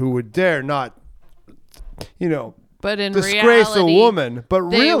Arthur who would dare not, but in disgrace reality, a woman. But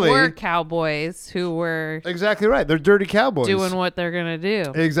they really, were cowboys who were exactly right. They're dirty cowboys doing what they're gonna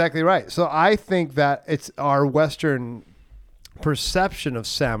do. Exactly right. So I think that it's our Western perception of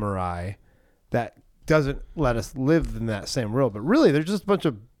samurai that doesn't let us live in that same world. But really, they're just a bunch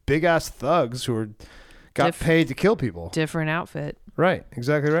of big ass thugs who got paid to kill people. Different outfit. Right.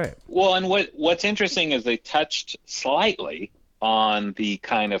 Exactly right. Well, and what's interesting is they touched slightly on the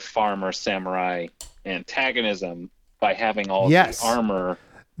kind of farmer samurai antagonism by having all of the armor,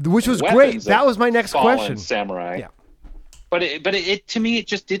 which was great. That was my next question. Samurai. Yeah. But it to me, it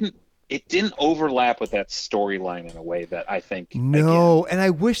just didn't overlap with that storyline in a way that I think. No, again, and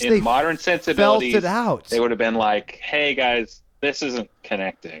I wish in they modern sensibilities felt it out. They would have been like, "Hey guys, this isn't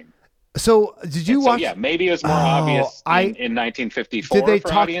connecting." So did you watch? Yeah, maybe it was more obvious in 1954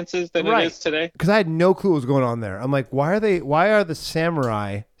 for audiences than it is today. Because I had no clue what was going on there. I'm like, why are the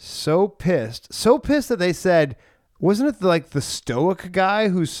samurai so pissed? So pissed that they said, wasn't it like the stoic guy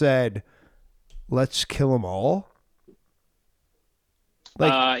who said, "Let's kill them all"?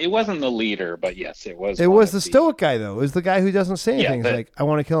 Like, it wasn't the leader, but yes, it was. It was the stoic guy though. It was the guy who doesn't say anything. He's like, "I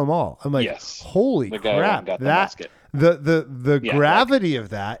want to kill them all." I'm like, holy the guy crap! got the That musket. the gravity of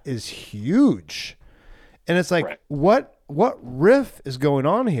that is huge, and it's like, what riff is going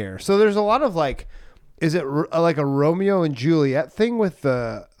on here? So there's a lot of like, is it like a Romeo and Juliet thing with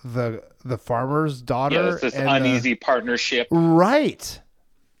the farmer's daughter? Yeah, it's this uneasy partnership, right?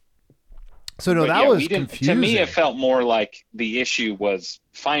 So no, that was confusing. To me, it felt more like the issue was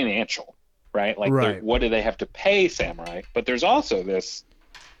financial, right? Like, what do they have to pay samurai? But there's also this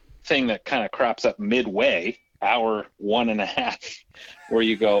thing that kind of crops up midway, hour 1.5, where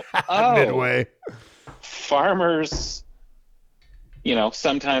you go, oh, midway. Farmers,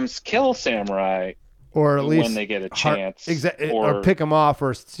 sometimes kill samurai, or at least when they get a chance, or pick them off,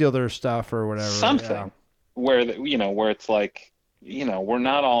 or steal their stuff, or whatever. Something where where it's like. We're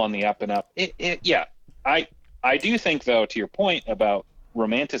not all on the up and up. I do think, though, to your point about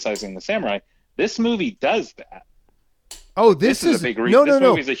romanticizing the samurai, this movie does that. Oh, this is a big reason. This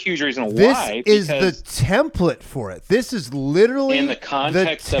movie is a huge reason why. This is the template for it. This is literally in the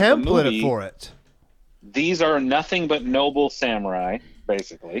context the template of the movie for it. These are nothing but noble samurai,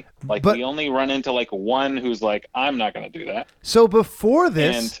 basically. Like, we only run into like one who's like, I'm not going to do that. So before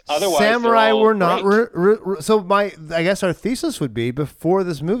this, samurai were not. I guess our thesis would be, before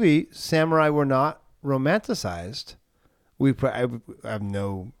this movie, samurai were not romanticized. I have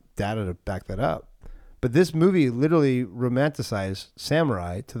no data to back that up, but this movie literally romanticized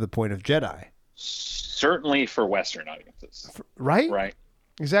samurai to the point of Jedi. Certainly for Western audiences, right? Right.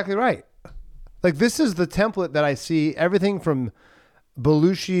 Exactly right. Like, this is the template that I see everything from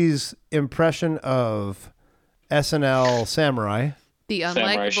Belushi's impression of SNL Samurai, the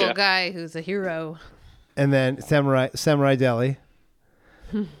unlikable guy who's a hero, and then Samurai Deli,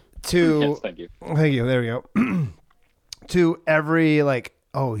 to yes, thank you. There we go. To every like,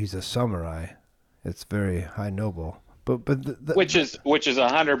 oh, he's a samurai. It's very high noble, but which is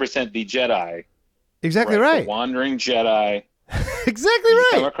 100% the Jedi. Exactly right. The wandering Jedi. Exactly right.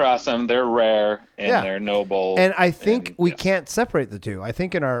 You come across them, they're rare and they're noble. And I think we can't separate the two. I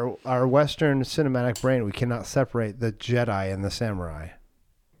think in our Western cinematic brain, we cannot separate the Jedi and the samurai.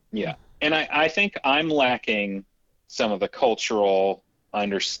 Yeah. And I think I'm lacking some of the cultural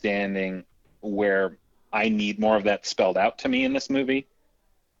understanding where I need more of that spelled out to me in this movie.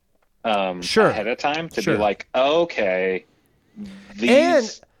 ahead of time to be like, okay, these,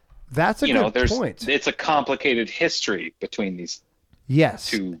 and that's a good point. It's a complicated history between these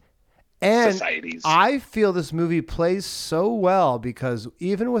two societies. I feel this movie plays so well because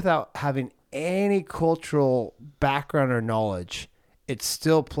even without having any cultural background or knowledge, it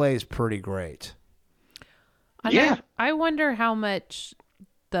still plays pretty great. I wonder how much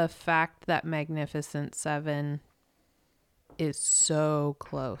the fact that Magnificent Seven is so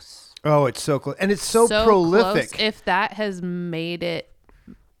close. Oh, it's so close. And it's so prolific. Close, if that has made it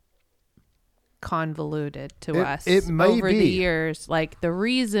convoluted to us over the years. Like the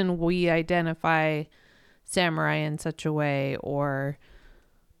reason we identify samurai in such a way or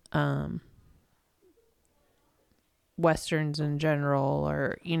Westerns in general,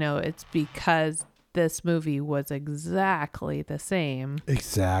 or, it's because this movie was exactly the same.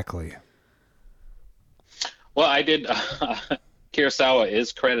 Exactly. Well, I did. Kurosawa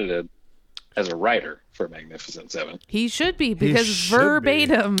is credited as a writer for Magnificent Seven. He should be, because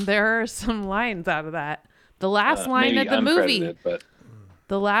verbatim, there are some lines out of that. The last line of the movie. But...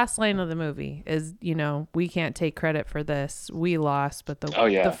 The last line of the movie is, we can't take credit for this. We lost, but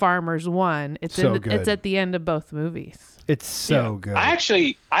the farmers won. It's it's at the end of both movies. It's so good. I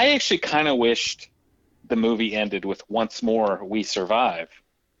actually kind of wished the movie ended with "Once more we survive,"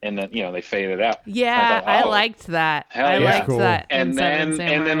 and then they faded out. Yeah, I liked that. I liked that. And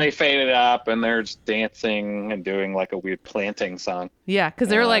then they faded up, and they're just dancing and doing like a weird planting song. Yeah, because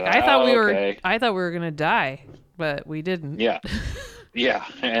they were like, I thought we were gonna die, but we didn't. Yeah. Yeah,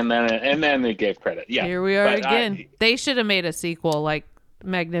 and then they gave credit. Yeah, here we are again. They should have made a sequel. Like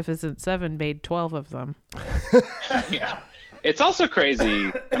Magnificent Seven made 12 of them. Yeah, it's also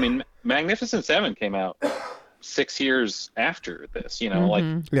crazy. I mean, Magnificent Seven came out 6 years after this. 6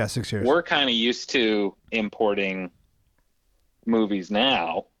 years. We're kind of used to importing movies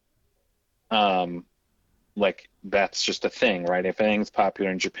now. Like that's just a thing, right? If anything's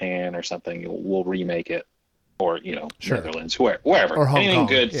popular in Japan or something, we'll remake it. Or Netherlands, wherever, or Hong anything Kong.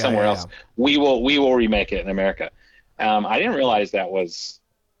 good somewhere else, we will remake it in America. I didn't realize I didn't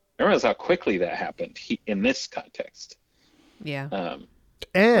realize how quickly that happened in this context. Yeah.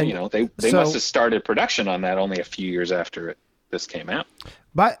 And they must have started production on that only a few years after this came out.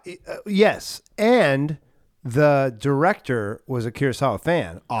 But yes, and the director was a Kurosawa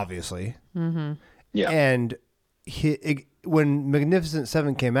fan, obviously. Mm-hmm. Yeah, and when Magnificent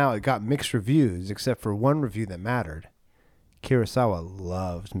Seven came out, it got mixed reviews, except for one review that mattered. Kurosawa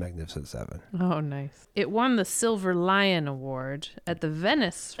loved Magnificent Seven. Oh, nice. It won the Silver Lion Award at the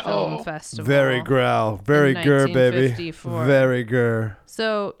Venice Film Festival. Very growl. Very gur, baby. Very gur.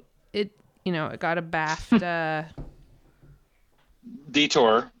 So it got a BAFTA.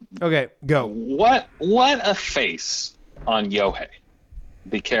 Detour. Okay, go. What a face on Yohei.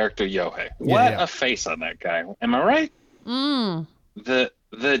 The character Yohei. What a face on that guy. Am I right? Mm. The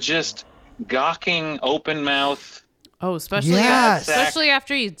just gawking, open mouth. Oh, especially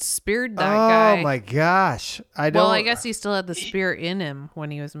after he speared that guy. Oh my gosh. I guess he still had the spear in him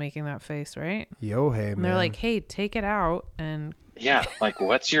when he was making that face, right? Yohei, man. And they're like, hey, take it out. And yeah, like,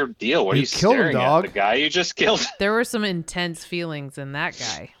 what's your deal? What are you staring at? The guy you just killed? There were some intense feelings in that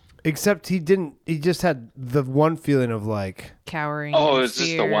guy. Except he just had the one feeling of like cowering. Oh, it was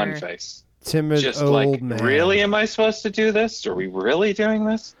just the one face. Timid just old man. Really, am I supposed to do this? Are we really doing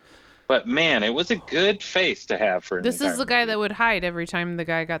this? But man, it was a good face to have for. This is the guy that would hide every time the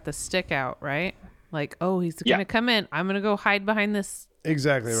guy got the stick out, right? Like, oh, he's gonna come in. I'm gonna go hide behind this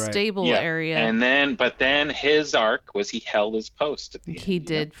stable area. And but then his arc was he held his post at the end. He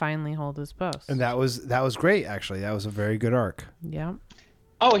did finally hold his post, and that was great. Actually, that was a very good arc. Yeah.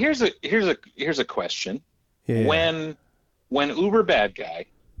 Oh, here's a question. Yeah. When Uber bad guy,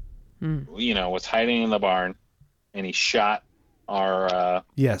 was hiding in the barn, and he shot our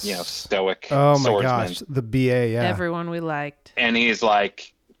stoic swordsman. My gosh, the BA, yeah. Everyone we liked. And he's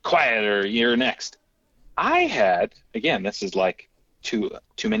like, quiet or you're next. I had, again, this is like too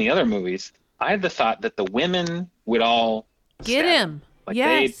many other movies, I had the thought that the women would all get him. Like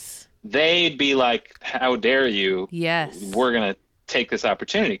yes. They'd be like, how dare you? Yes. We're going to take this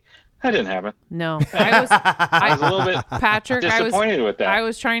opportunity. That didn't happen. No. I was a little bit disappointed with that. I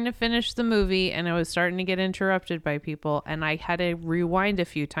was trying to finish the movie and I was starting to get interrupted by people and I had to rewind a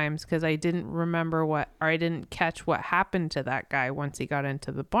few times because I didn't remember I didn't catch what happened to that guy once he got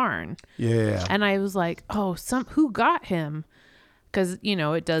into the barn. Yeah. And I was like, oh, who got him? Because,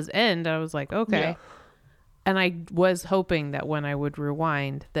 it does end. I was like, okay. Yeah. And I was hoping that when I would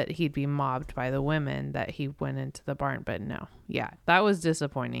rewind that he'd be mobbed by the women that he went into the barn. But no. Yeah, that was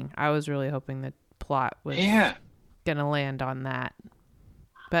disappointing. I was really hoping the plot was going to land on that.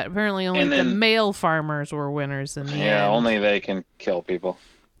 But apparently only And the then- male farmers were winners in the end. Yeah, only they can kill people.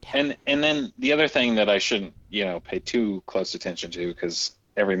 And then the other thing that I shouldn't, pay too close attention to, because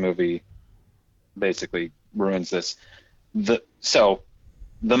every movie basically ruins this. The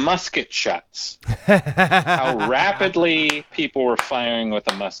musket shots. How rapidly people were firing with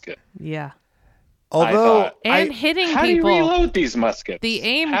a musket. Yeah. Although, And hitting How do you people. reload these muskets? The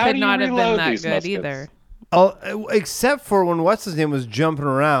aim How could do you not have been reload that these good muskets? either. except for when what's his name was jumping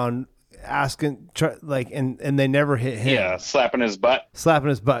around, asking, and they never hit him. Yeah, slapping his butt. Slapping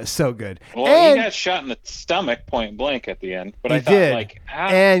his butt, so good. Well, and he got shot in the stomach point blank at the end. But He I thought, did.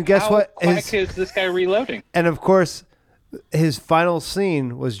 And guess how what? quick is this guy reloading? And of course, his final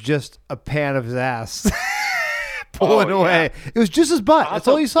scene was just a pan of his ass pulling away. It was just his butt. That's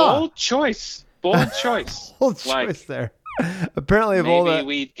all you saw. Bold choice. Bold choice. Bold choice there. Apparently, of all Maybe that.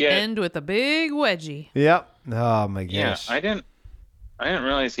 we'd get. End with a big wedgie. Yep. Oh my Yeah, gosh. I didn't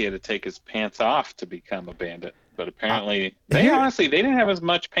realize he had to take his pants off to become a bandit. But apparently, they didn't have as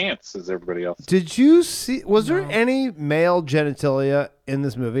much pants as everybody else. Did you see? Was there any male genitalia in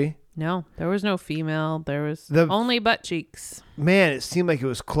this movie? No, there was no female. There was only butt cheeks. Man, it seemed like it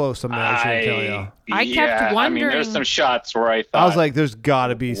was close on male genitalia. I kept I mean, wondering- there's some shots where I thought, I was like, "There's got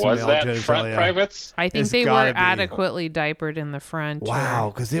to be some was male that genitalia." front privates? I think It's they gotta were be. adequately diapered in the front.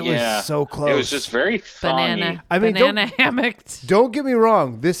 Wow, because it was so close. It was just very thongy. Banana, I mean, banana hammocked. Don't get me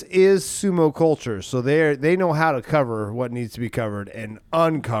wrong. This is sumo culture, so they know how to cover what needs to be covered and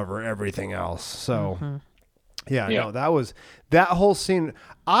uncover everything else. So, no, that whole scene.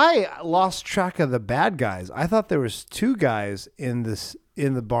 I lost track of the bad guys. I thought there was two guys in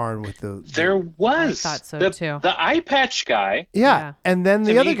the barn with the. There was. I thought so, too. The eye patch guy. Yeah, and then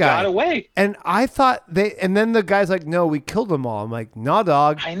the to other me, guy got away. And I thought and then the guy's like, "No, we killed them all." I'm like, "Nah,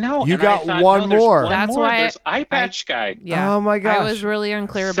 dog. I know. You and got I thought, one no, there's more." One That's more. why There's eye patch guy. Yeah. Oh my gosh. I was really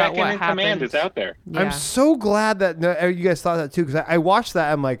unclear about Second what in happened. command is out there. Yeah. I'm so glad that you guys thought that too, because I watched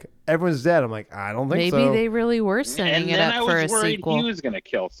that. I'm like, everyone's dead. I'm like, I don't think Maybe so. they really were setting And it then up I for a was worried sequel. he was going to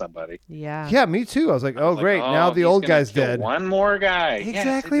kill somebody. Yeah. Yeah, me too. I was like, oh, Like, great. Now the he's old gonna guy's kill dead. One more guy. Yes,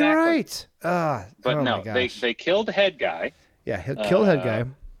 Exactly right. But oh no, my gosh. they killed head guy. Yeah, he'll kill head guy.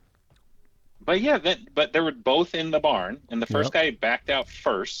 But yeah, but they were both in the barn, and the first guy backed out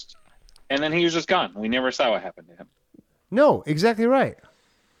first, and then he was just gone. We never saw what happened to him. No, exactly right.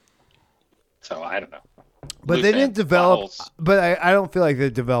 So I don't know. But Loose they didn't ends, develop. bottles. But I don't feel like they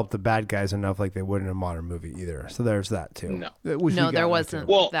developed the bad guys enough like they would in a modern movie either. So there's that too. No. Which we No, got there into. wasn't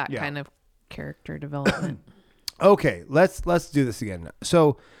Well, that kind of character development. Okay, let's do this again.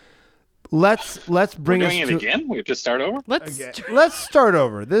 So let's bring We're us doing to it again. We have to start over. Let's start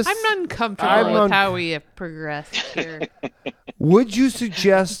over. This I'm uncomfortable with how we have progressed here. Would you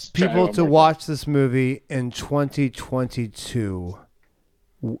suggest try people one to more watch this movie in 2022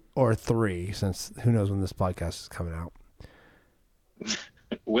 or 3, since who knows when this podcast is coming out?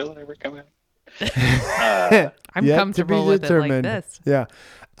 Will it ever come out? I'm Yet to comfortable be with it like determined. this. Yeah.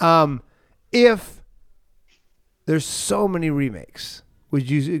 If there's so many remakes, would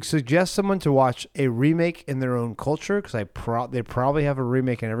you suggest someone to watch a remake in their own culture? Because they probably have a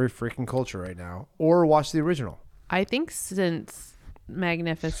remake in every freaking culture right now, or watch the original. I think since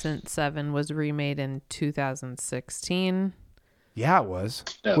Magnificent Seven was remade in 2016, Yeah, it was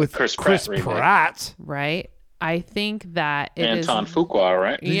Yeah, with Chris Chris Pratt remake. Pratt. right? I think that it is. Anton Fuqua,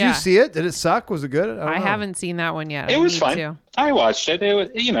 right? Did Yeah. you see it? Did it suck? Was it good? I don't know. haven't seen that one yet. It I was need fine. to. I watched it. It was,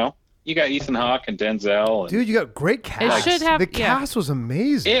 you got Ethan Hawke and Denzel. And Dude, you got great cast. should have- the yeah. cast was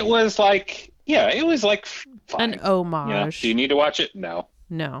amazing. it was like, fine. An homage. Do you need to watch it? No.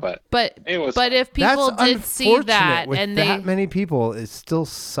 No, But it was but fine. if people That's did see unfortunate. that With and that they many people, it still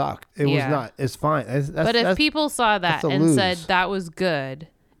sucked. It was Yeah. not. It's fine. but if people saw that that's a and said lose. that was good,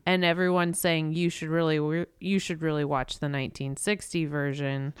 and everyone's saying you should really watch the 1960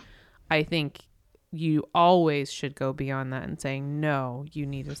 version, I think you always should go beyond that and saying no, you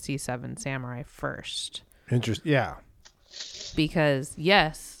need to see Seven Samurai first, Yeah. because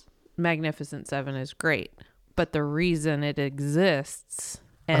yes, Magnificent Seven is great, but the reason it exists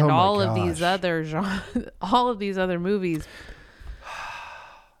and Oh my all of these gosh. all of these other movies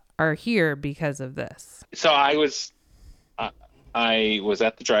are here because of this. So I was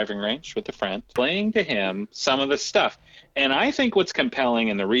at the driving range with a friend, playing to him some of the stuff. And I think what's compelling,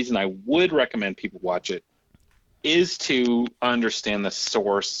 and the reason I would recommend people watch it, is to understand the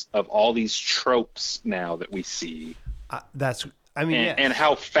source of all these tropes now that we see, and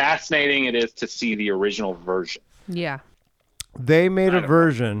how fascinating it is to see the original version. Yeah. They made a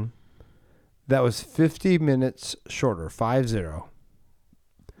version that was 50 minutes shorter, 50.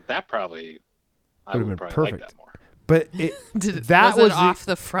 That probably, I Would've would been probably perfect. like that more. But that was it off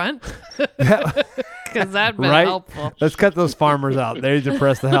the front? Because that'd been right? helpful. Let's cut those farmers out. They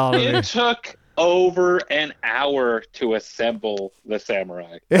depressed the hell out of me. It took over an hour to assemble the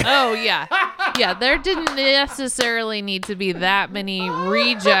samurai. Oh, yeah. Yeah, there didn't necessarily need to be that many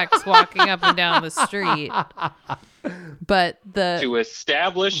rejects walking up and down the street. But to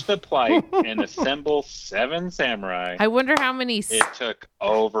establish the plight and assemble 7 samurai. I wonder how many it took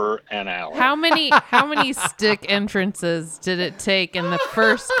over an hour. How many stick entrances did it take in the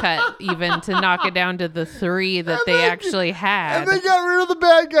first cut even to knock it down to the 3 that they actually had? And they got rid of the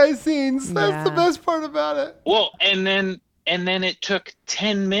bad guy scenes. That's the best part about it. Well, and then it took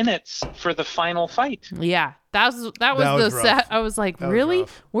 10 minutes for the final fight. Yeah. That was the set. I was like, really?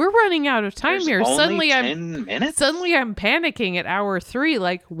 We're running out of time here. Only 10 minutes? Suddenly I'm panicking at hour 3.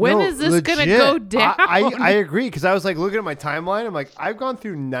 Like, when is this going to go down? I agree, because I was like looking at my timeline. I'm like, I've gone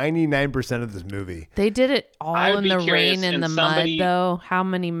through 99% of this movie. They did it all in the rain and the mud, though. How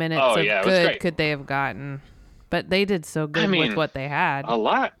many minutes of good could they have gotten? But they did so good with what they had. A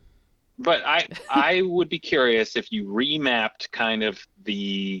lot. But I would be curious if you remapped kind of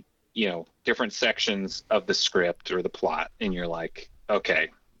the, different sections of the script or the plot, and you're like, okay,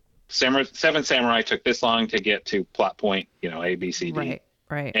 Seven Samurai took this long to get to plot point, A, B, C, D.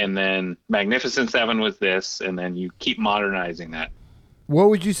 Right. And then Magnificent Seven was this, and then you keep modernizing that. What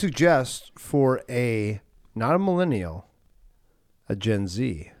would you suggest for not a millennial, a Gen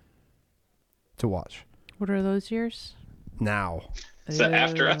Z to watch? What are those years? Now. So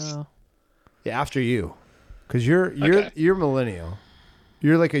after us? Yeah, after you. Because you're millennial.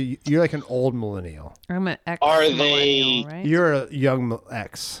 You're like an old millennial. I'm an X millennial, right? You're a young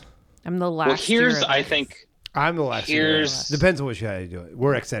X. I'm the last. Well, I'm the last. Depends on which how you do it.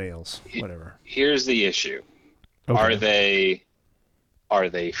 We're Xennials, whatever. Here's the issue. Okay. Are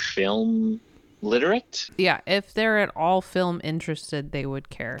they film literate? Yeah, if they're at all film interested, they would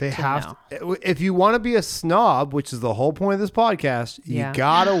care. They have to. If you want to be a snob, which is the whole point of this podcast, you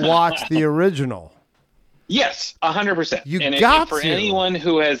gotta watch the original. Yes, 100%. For anyone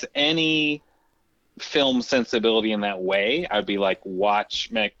who has any film sensibility in that way, I'd be like, watch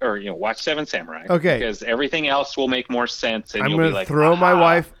Seven Samurai. Okay. Because everything else will make more sense, and I'm gonna throw my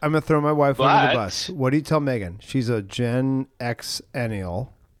wife under the bus. What do you tell Megan? She's a Gen Xennial.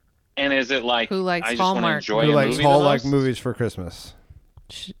 And is it like who likes I just Hallmark? Want to enjoy who a likes movie Hallmark movies for Christmas?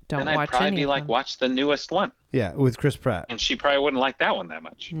 Don't then watch I'd probably any be of like, them. watch the newest one. Yeah, with Chris Pratt. And she probably wouldn't like that one that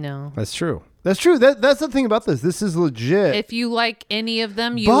much. No. That's true. That's true. That's the thing about this. This is legit. If you like any of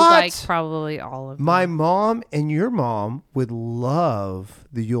them, you like probably all of them. My mom and your mom would love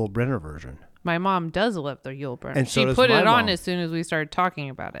the Yul Brynner version. My mom does love the Yul Brynner. And so she does put my it on mom. as soon as we started talking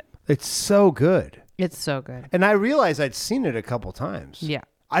about it. It's so good. It's so good. And I realized I'd seen it a couple times. Yeah.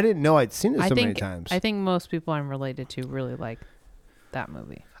 I didn't know I'd seen it many times. I think most people I'm related to really like that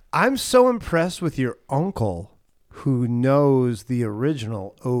movie. I'm so impressed with your uncle who knows the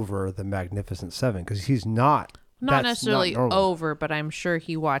original over the Magnificent Seven, because he's not necessarily not over, but I'm sure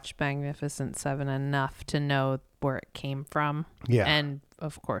he watched Magnificent Seven enough to know where it came from. Yeah. And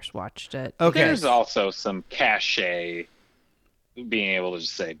of course watched it. Okay. There's also some cachet being able to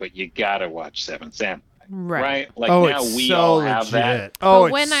just say, but you gotta watch Seven Samurai. Right? Like now we so all have legit. that. Oh,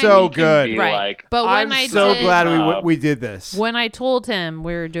 But it's so good. Right. Like, but when I'm so glad we did this. When I told him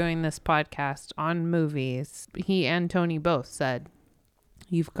we were doing this podcast on movies, he and Tony both said,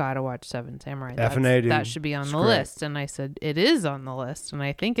 you've got to watch Seven Samurai. That should be on the list. And I said, it is on the list. And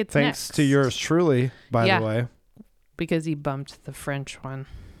I think it's Thanks next. to yours truly, by the way. Because he bumped the French one.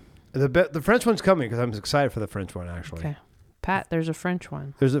 The French one's coming, because I'm excited for the French one, actually. Okay. Pat, there's a French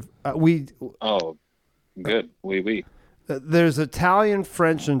one. There's a... Oh, good. Oui. There's Italian,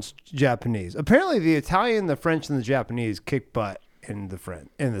 French, and Japanese. Apparently, the Italian, the French, and the Japanese kick butt in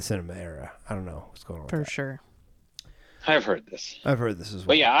the cinema era. I don't know what's going on. For sure. I've heard this. I've heard this as well.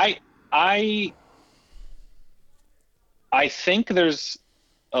 But yeah, I think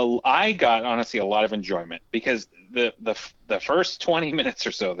I got honestly a lot of enjoyment, because the first 20 minutes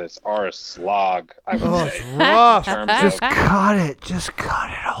or so of this are a slog. I would say. It's rough. Just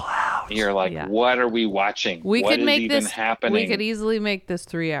cut it all out. You're like, what are we watching? What is even happening? We could easily make this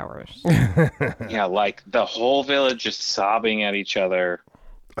 3 hours. Yeah, like the whole village just sobbing at each other.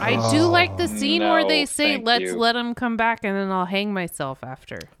 I do like the scene where they say, let's let him come back and then I'll hang myself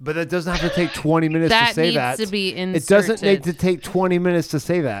after. But it doesn't have to take 20 minutes to say that. That needs to be inserted. It doesn't need to take 20 minutes to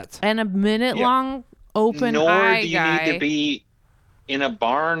say that. And a minute long open Nor eye do you guy. need to be in a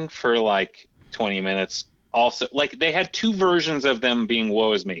barn for like 20 minutes. Also, like they had 2 versions of them being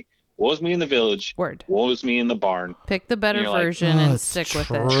woe is me. Woe is me in the village. Woe is me in the barn. Pick the better version and stick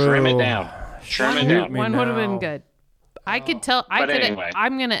with it. Trim it down. One would have been good. I could tell. Anyway.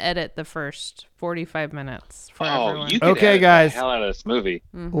 I'm gonna edit the first 45 minutes for everyone. You can Okay, edit guys. the hell out of this movie.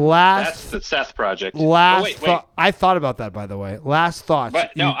 Last That's the Seth project. Last wait. I thought about that, by the way. Last thoughts.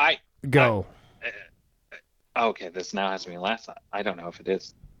 But no, go. Okay, this now has to be last thought. I don't know if it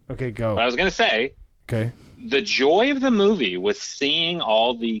is. Okay, go. But I was gonna say. Okay. The joy of the movie was seeing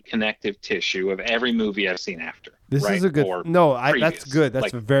all the connective tissue of every movie I've seen after. This right? is a good. Or that's previous. good. That's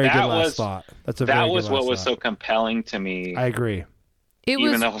like, a very that good last was, thought. That's a very that good was last what was thought. so compelling to me. I agree.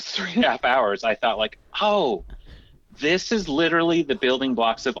 Even though it was 3.5 hours, I thought like, oh, this is literally the building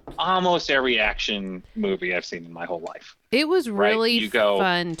blocks of almost every action movie I've seen in my whole life. It was really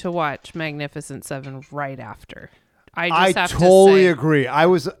fun to watch Magnificent Seven right after. I totally agree. I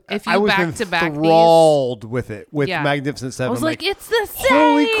was back-to-back enthralled with it with Magnificent Seven. I was like, it's the same.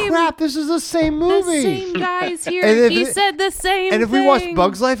 Holy crap! This is the same movie. The same guys here. He said the same. And if we watched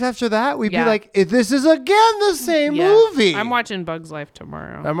Bug's Life after that, we'd be like, this is again the same movie. I'm watching Bug's Life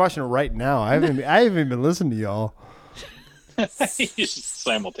tomorrow. I'm watching it right now. I haven't even listened to y'all. You're just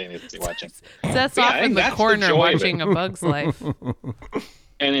simultaneously watching. Seth's off in the corner watching A Bug's Life.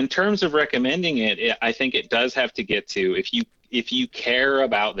 And in terms of recommending it, I think it does have to get to if you care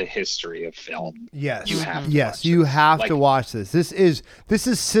about the history of film. Yes, you have. You have to watch this. This is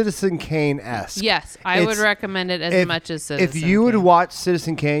Citizen Kane-esque. Yes, I would recommend it as much as Citizen. If you would watch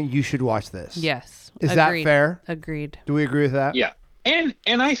Citizen Kane, you should watch this. Yes, is that fair? Agreed. Do we agree with that? Yeah, and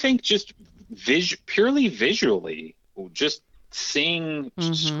I think just purely visually, just seeing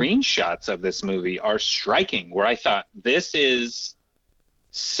screenshots of this movie are striking. Where I thought this is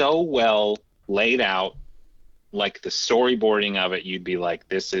so well laid out, like the storyboarding of it, you'd be like,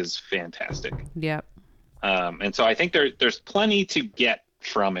 this is fantastic. Yep. And so I think there's plenty to get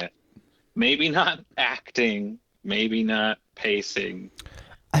from it. Maybe not acting, maybe not pacing.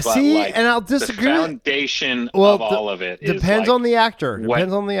 And I'll disagree. The foundation of all of it depends on the actor.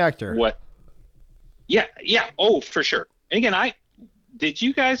 Depends on the actor. What? Yeah. Oh, for sure. And again, did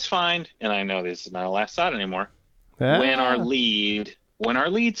you guys find? And I know this is not a last thought anymore. When our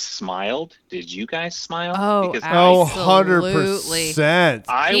lead smiled, did you guys smile? Oh, because 100%.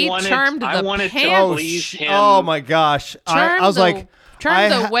 I wanted to please him. Oh my gosh! I was like,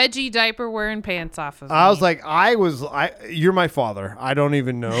 turn the wedgie diaper wearing pants off of me. I was like, you're my father. I don't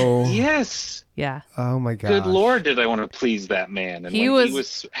even know. Yes. Yeah. Oh my god. Good Lord, did I want to please that man? And he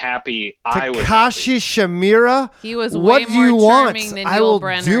was happy. I was Takashi Shimura. He was what way do you more want? charming than I Yul will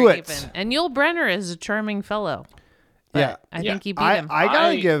Brynner do it. even. And Yul Brynner is a charming fellow. But I think he beat him. I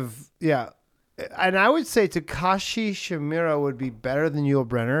gotta give, and I would say Takashi Shimura would be better than Yul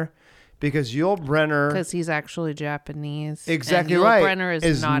Brynner because Yul Brynner, because he's actually Japanese. Exactly and Yul right. Brynner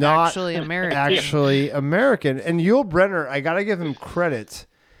is not actually American. And Yul Brynner, I gotta give him credit.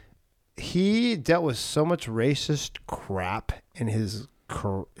 He dealt with so much racist crap in his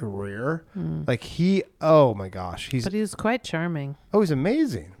career. Like oh my gosh, but he's quite charming. Oh, he's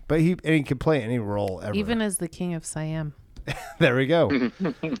amazing. But he can play any role ever. Even as the king of Siam. There we go.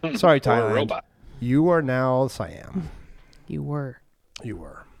 Sorry, Thailand. Or a robot. You are now Siam. You were.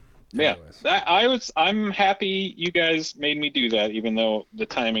 Yeah, I'm happy you guys made me do that, even though the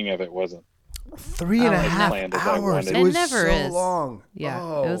timing of it wasn't 3.5 hours. It was never so is. long.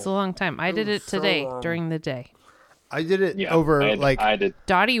 Yeah, it was a long time. I did it today during the day. I did it over I did.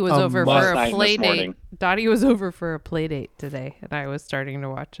 Dottie was over for a play date. morning. Dottie was over for a play date today, and I was starting to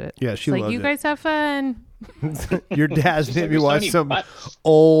watch it. Yeah, she loved loved you it. guys have fun. Your dad's made me watch some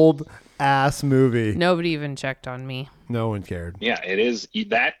old ass movie. Nobody even checked on me. No one cared. Yeah, it is.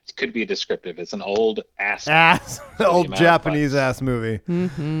 That could be descriptive. It's an old ass old Japanese ass movie.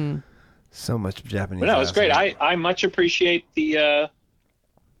 Mm-hmm. So much Japanese. But no, it's great. I much appreciate the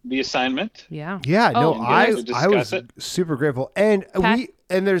assignment. Yeah. Yeah. No, I was it. super grateful, and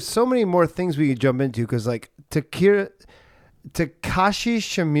there's so many more things we could jump into because like Takashi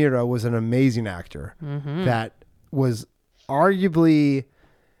Shimura was an amazing actor that was arguably,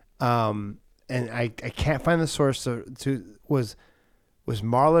 and I can't find the source was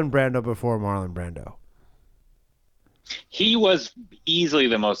Marlon Brando before Marlon Brando. He was easily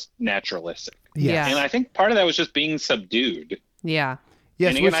the most naturalistic. Yeah. And I think part of that was just being subdued. Yeah.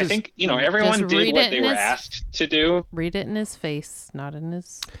 Yes, and again, I think, everyone did what they were asked to do. Read it in his face, not in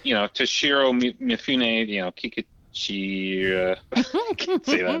his... Toshiro Mifune, Kikuchi, I can't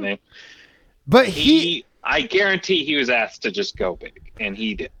say that name. But I guarantee he was asked to just go big, and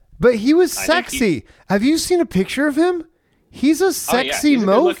he did. But he was sexy. Have you seen a picture of him? He's a sexy he's a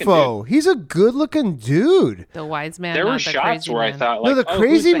good-looking mofo. He's a good-looking dude. The wise man. There not were the shots crazy where I man. thought, like, No, the oh,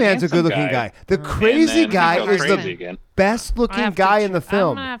 crazy who's the man's a handsome good-looking guy. The crazy then guy he goes is crazy the again. best-looking guy in the I'm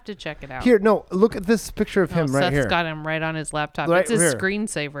film. gonna have to check it out. Here, no, look at this picture of him right Seth's here. got him right on his laptop. Right It's his here.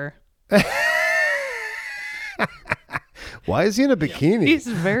 screensaver. Why is he in a bikini? He's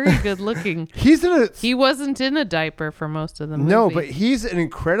very good looking. He's in a. He wasn't in a diaper for most of the movie. No, but he's an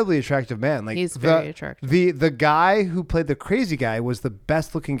incredibly attractive man. Like He's very attractive. The guy who played the crazy guy was the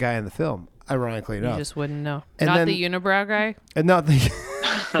best looking guy in the film. Ironically you enough, just wouldn't know. And Not then- the unibrow guy and not the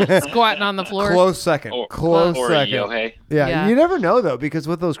squatting on the floor. close second. Close or second. Yohei. Yeah, Yeah. you never know though, because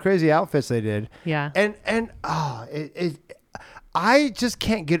with those crazy outfits they did. Yeah. I just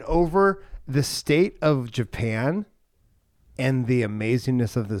can't get over the state of Japan and the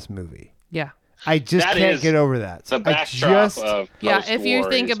amazingness of this movie. Yeah. I just That can't is get over that. The I backdrop just, of Yeah, if you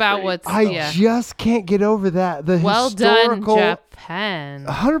post-war think is about pretty- what's I just can't get over that. The well done, historical, Japan.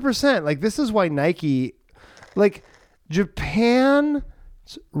 100%. Like, this is why Nike, like, Japan's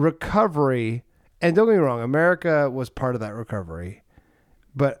recovery, and don't get me wrong, America was part of that recovery,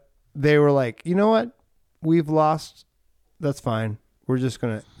 but they were like, you know what? We've lost. That's fine. We're just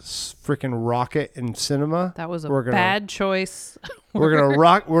going to freaking rock it in cinema. That was a We're gonna- bad choice. We're going to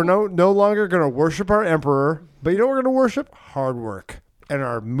rock. We're no longer going to worship our emperor, but you know what we're going to worship? Hard work. And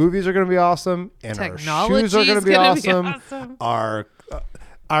our movies are going to be awesome. And our shoes are going to be awesome.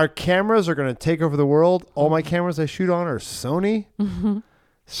 Our cameras are going to take over the world. All my cameras I shoot on are Sony.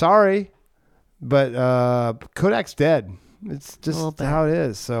 Sorry, but Kodak's dead. It's just how it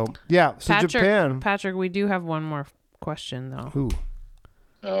is. So yeah. So Japan. Patrick, we do have one more question though. Ooh.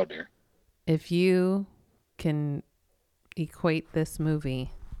 Oh dear. If you can equate this movie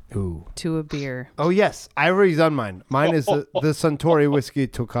Ooh. to a beer, Oh yes, I already done mine. Mine is the Suntory whiskey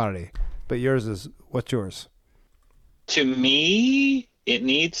Tokari. But yours is what's yours? To me, it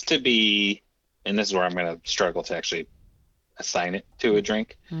needs to be, and this is where I'm going to struggle to actually assign it to a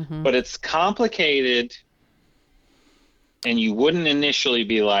drink, but it's complicated, and you wouldn't initially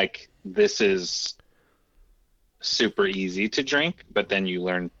be like, this is super easy to drink, but then you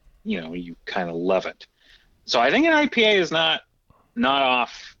learn, you kind of love it. So I think an IPA is not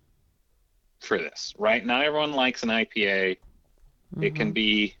off for this, right? Not everyone likes an IPA. It can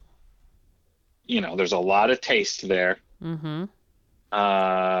be, there's a lot of taste there.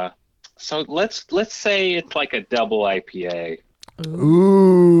 So let's say it's like a double IPA.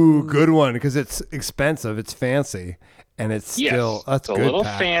 Ooh, good one, because it's expensive, it's fancy, and it's still that's it's good. a little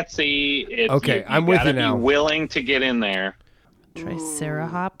Pat. fancy. Okay, I'm with you now. Be willing to get in there.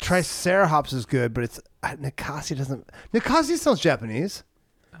 Tricerahops. Tricerahops is good, but it's Nikasi doesn't. Nikasi sounds Japanese.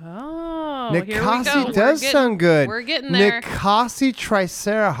 Oh, here we go. Nikasi does sound good. We're getting there. Nikasi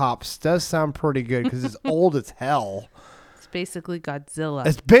Tricerahops does sound pretty good because it's old as hell. It's basically Godzilla.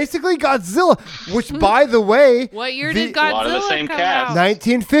 It's basically Godzilla, which, by the way, What year did Godzilla A lot of the same come cast. out?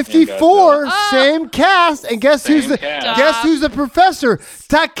 1954, same cast, and guess Same who's the cast. guess who's the professor?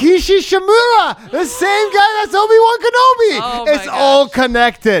 Takeshi Shimura, the same guy that's Obi-Wan Kenobi. Oh my It's all gosh.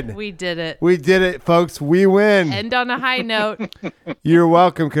 connected. We did it. We did it, folks. We win. End on a high note. You're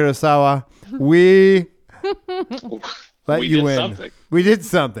welcome, Kurosawa. We let We you did win. something. We did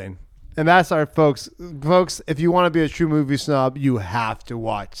something. And that's our folks. Folks, if you want to be a true movie snob, you have to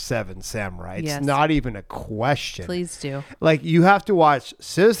watch Seven Samurai. It's Yes. not even a question. Please do. Like, you have to watch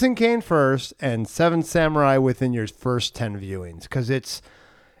Citizen Kane first and Seven Samurai within your first 10 viewings, because it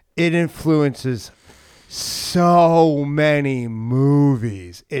influences so many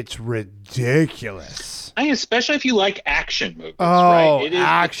movies. It's ridiculous. I mean, especially if you like action movies, Oh, right? It is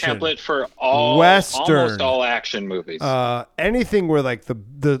action. the template for all Western. almost all action movies. Anything where like the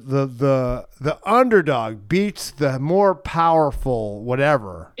underdog beats the more powerful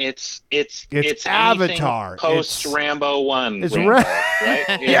whatever. It's Avatar. Post It's- Rambo 1. It's Rambo, right.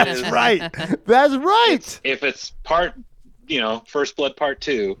 right? It Yeah, is- that's right. That's right. If it's part, First Blood Part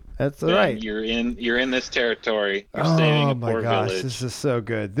 2, That's then right. you're in this territory. You're staying Oh in a my poor gosh, village. this is so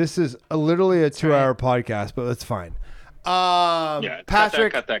good. This is literally a 2-hour podcast, but that's fine. Yeah,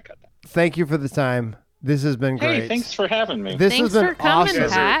 Patrick, cut that. thank you for the time. This has been great. Hey, thanks for having me. This Thanks has been for coming, awesome.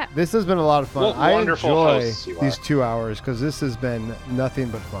 Pat. This has been a lot of fun. What I wonderful enjoy hosts you are. these 2 hours because this has been nothing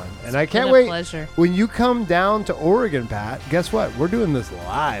but fun. And I been can't a wait. pleasure. When you come down to Oregon, Pat, guess what? We're doing this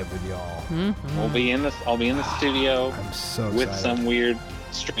live with y'all. I'll be in the studio I'm so excited. with some weird,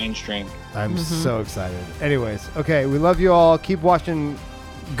 strange drink. I'm so excited. Anyways, okay, we love you all. Keep watching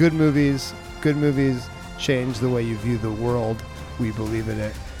good movies. Good movies change the way you view the world. We believe in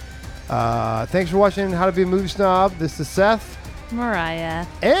it. Thanks for watching How to Be a Movie Snob. This is Seth Mariah.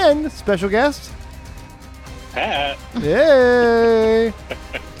 and special guest Pat. Yay!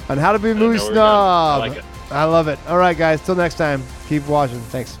 On how to be a movie know we're snob. done. I like it. I love it. All right, guys. Till next time. Keep watching.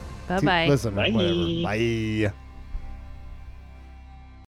 Thanks. Bye-bye. Listen. Bye. Whatever. Bye.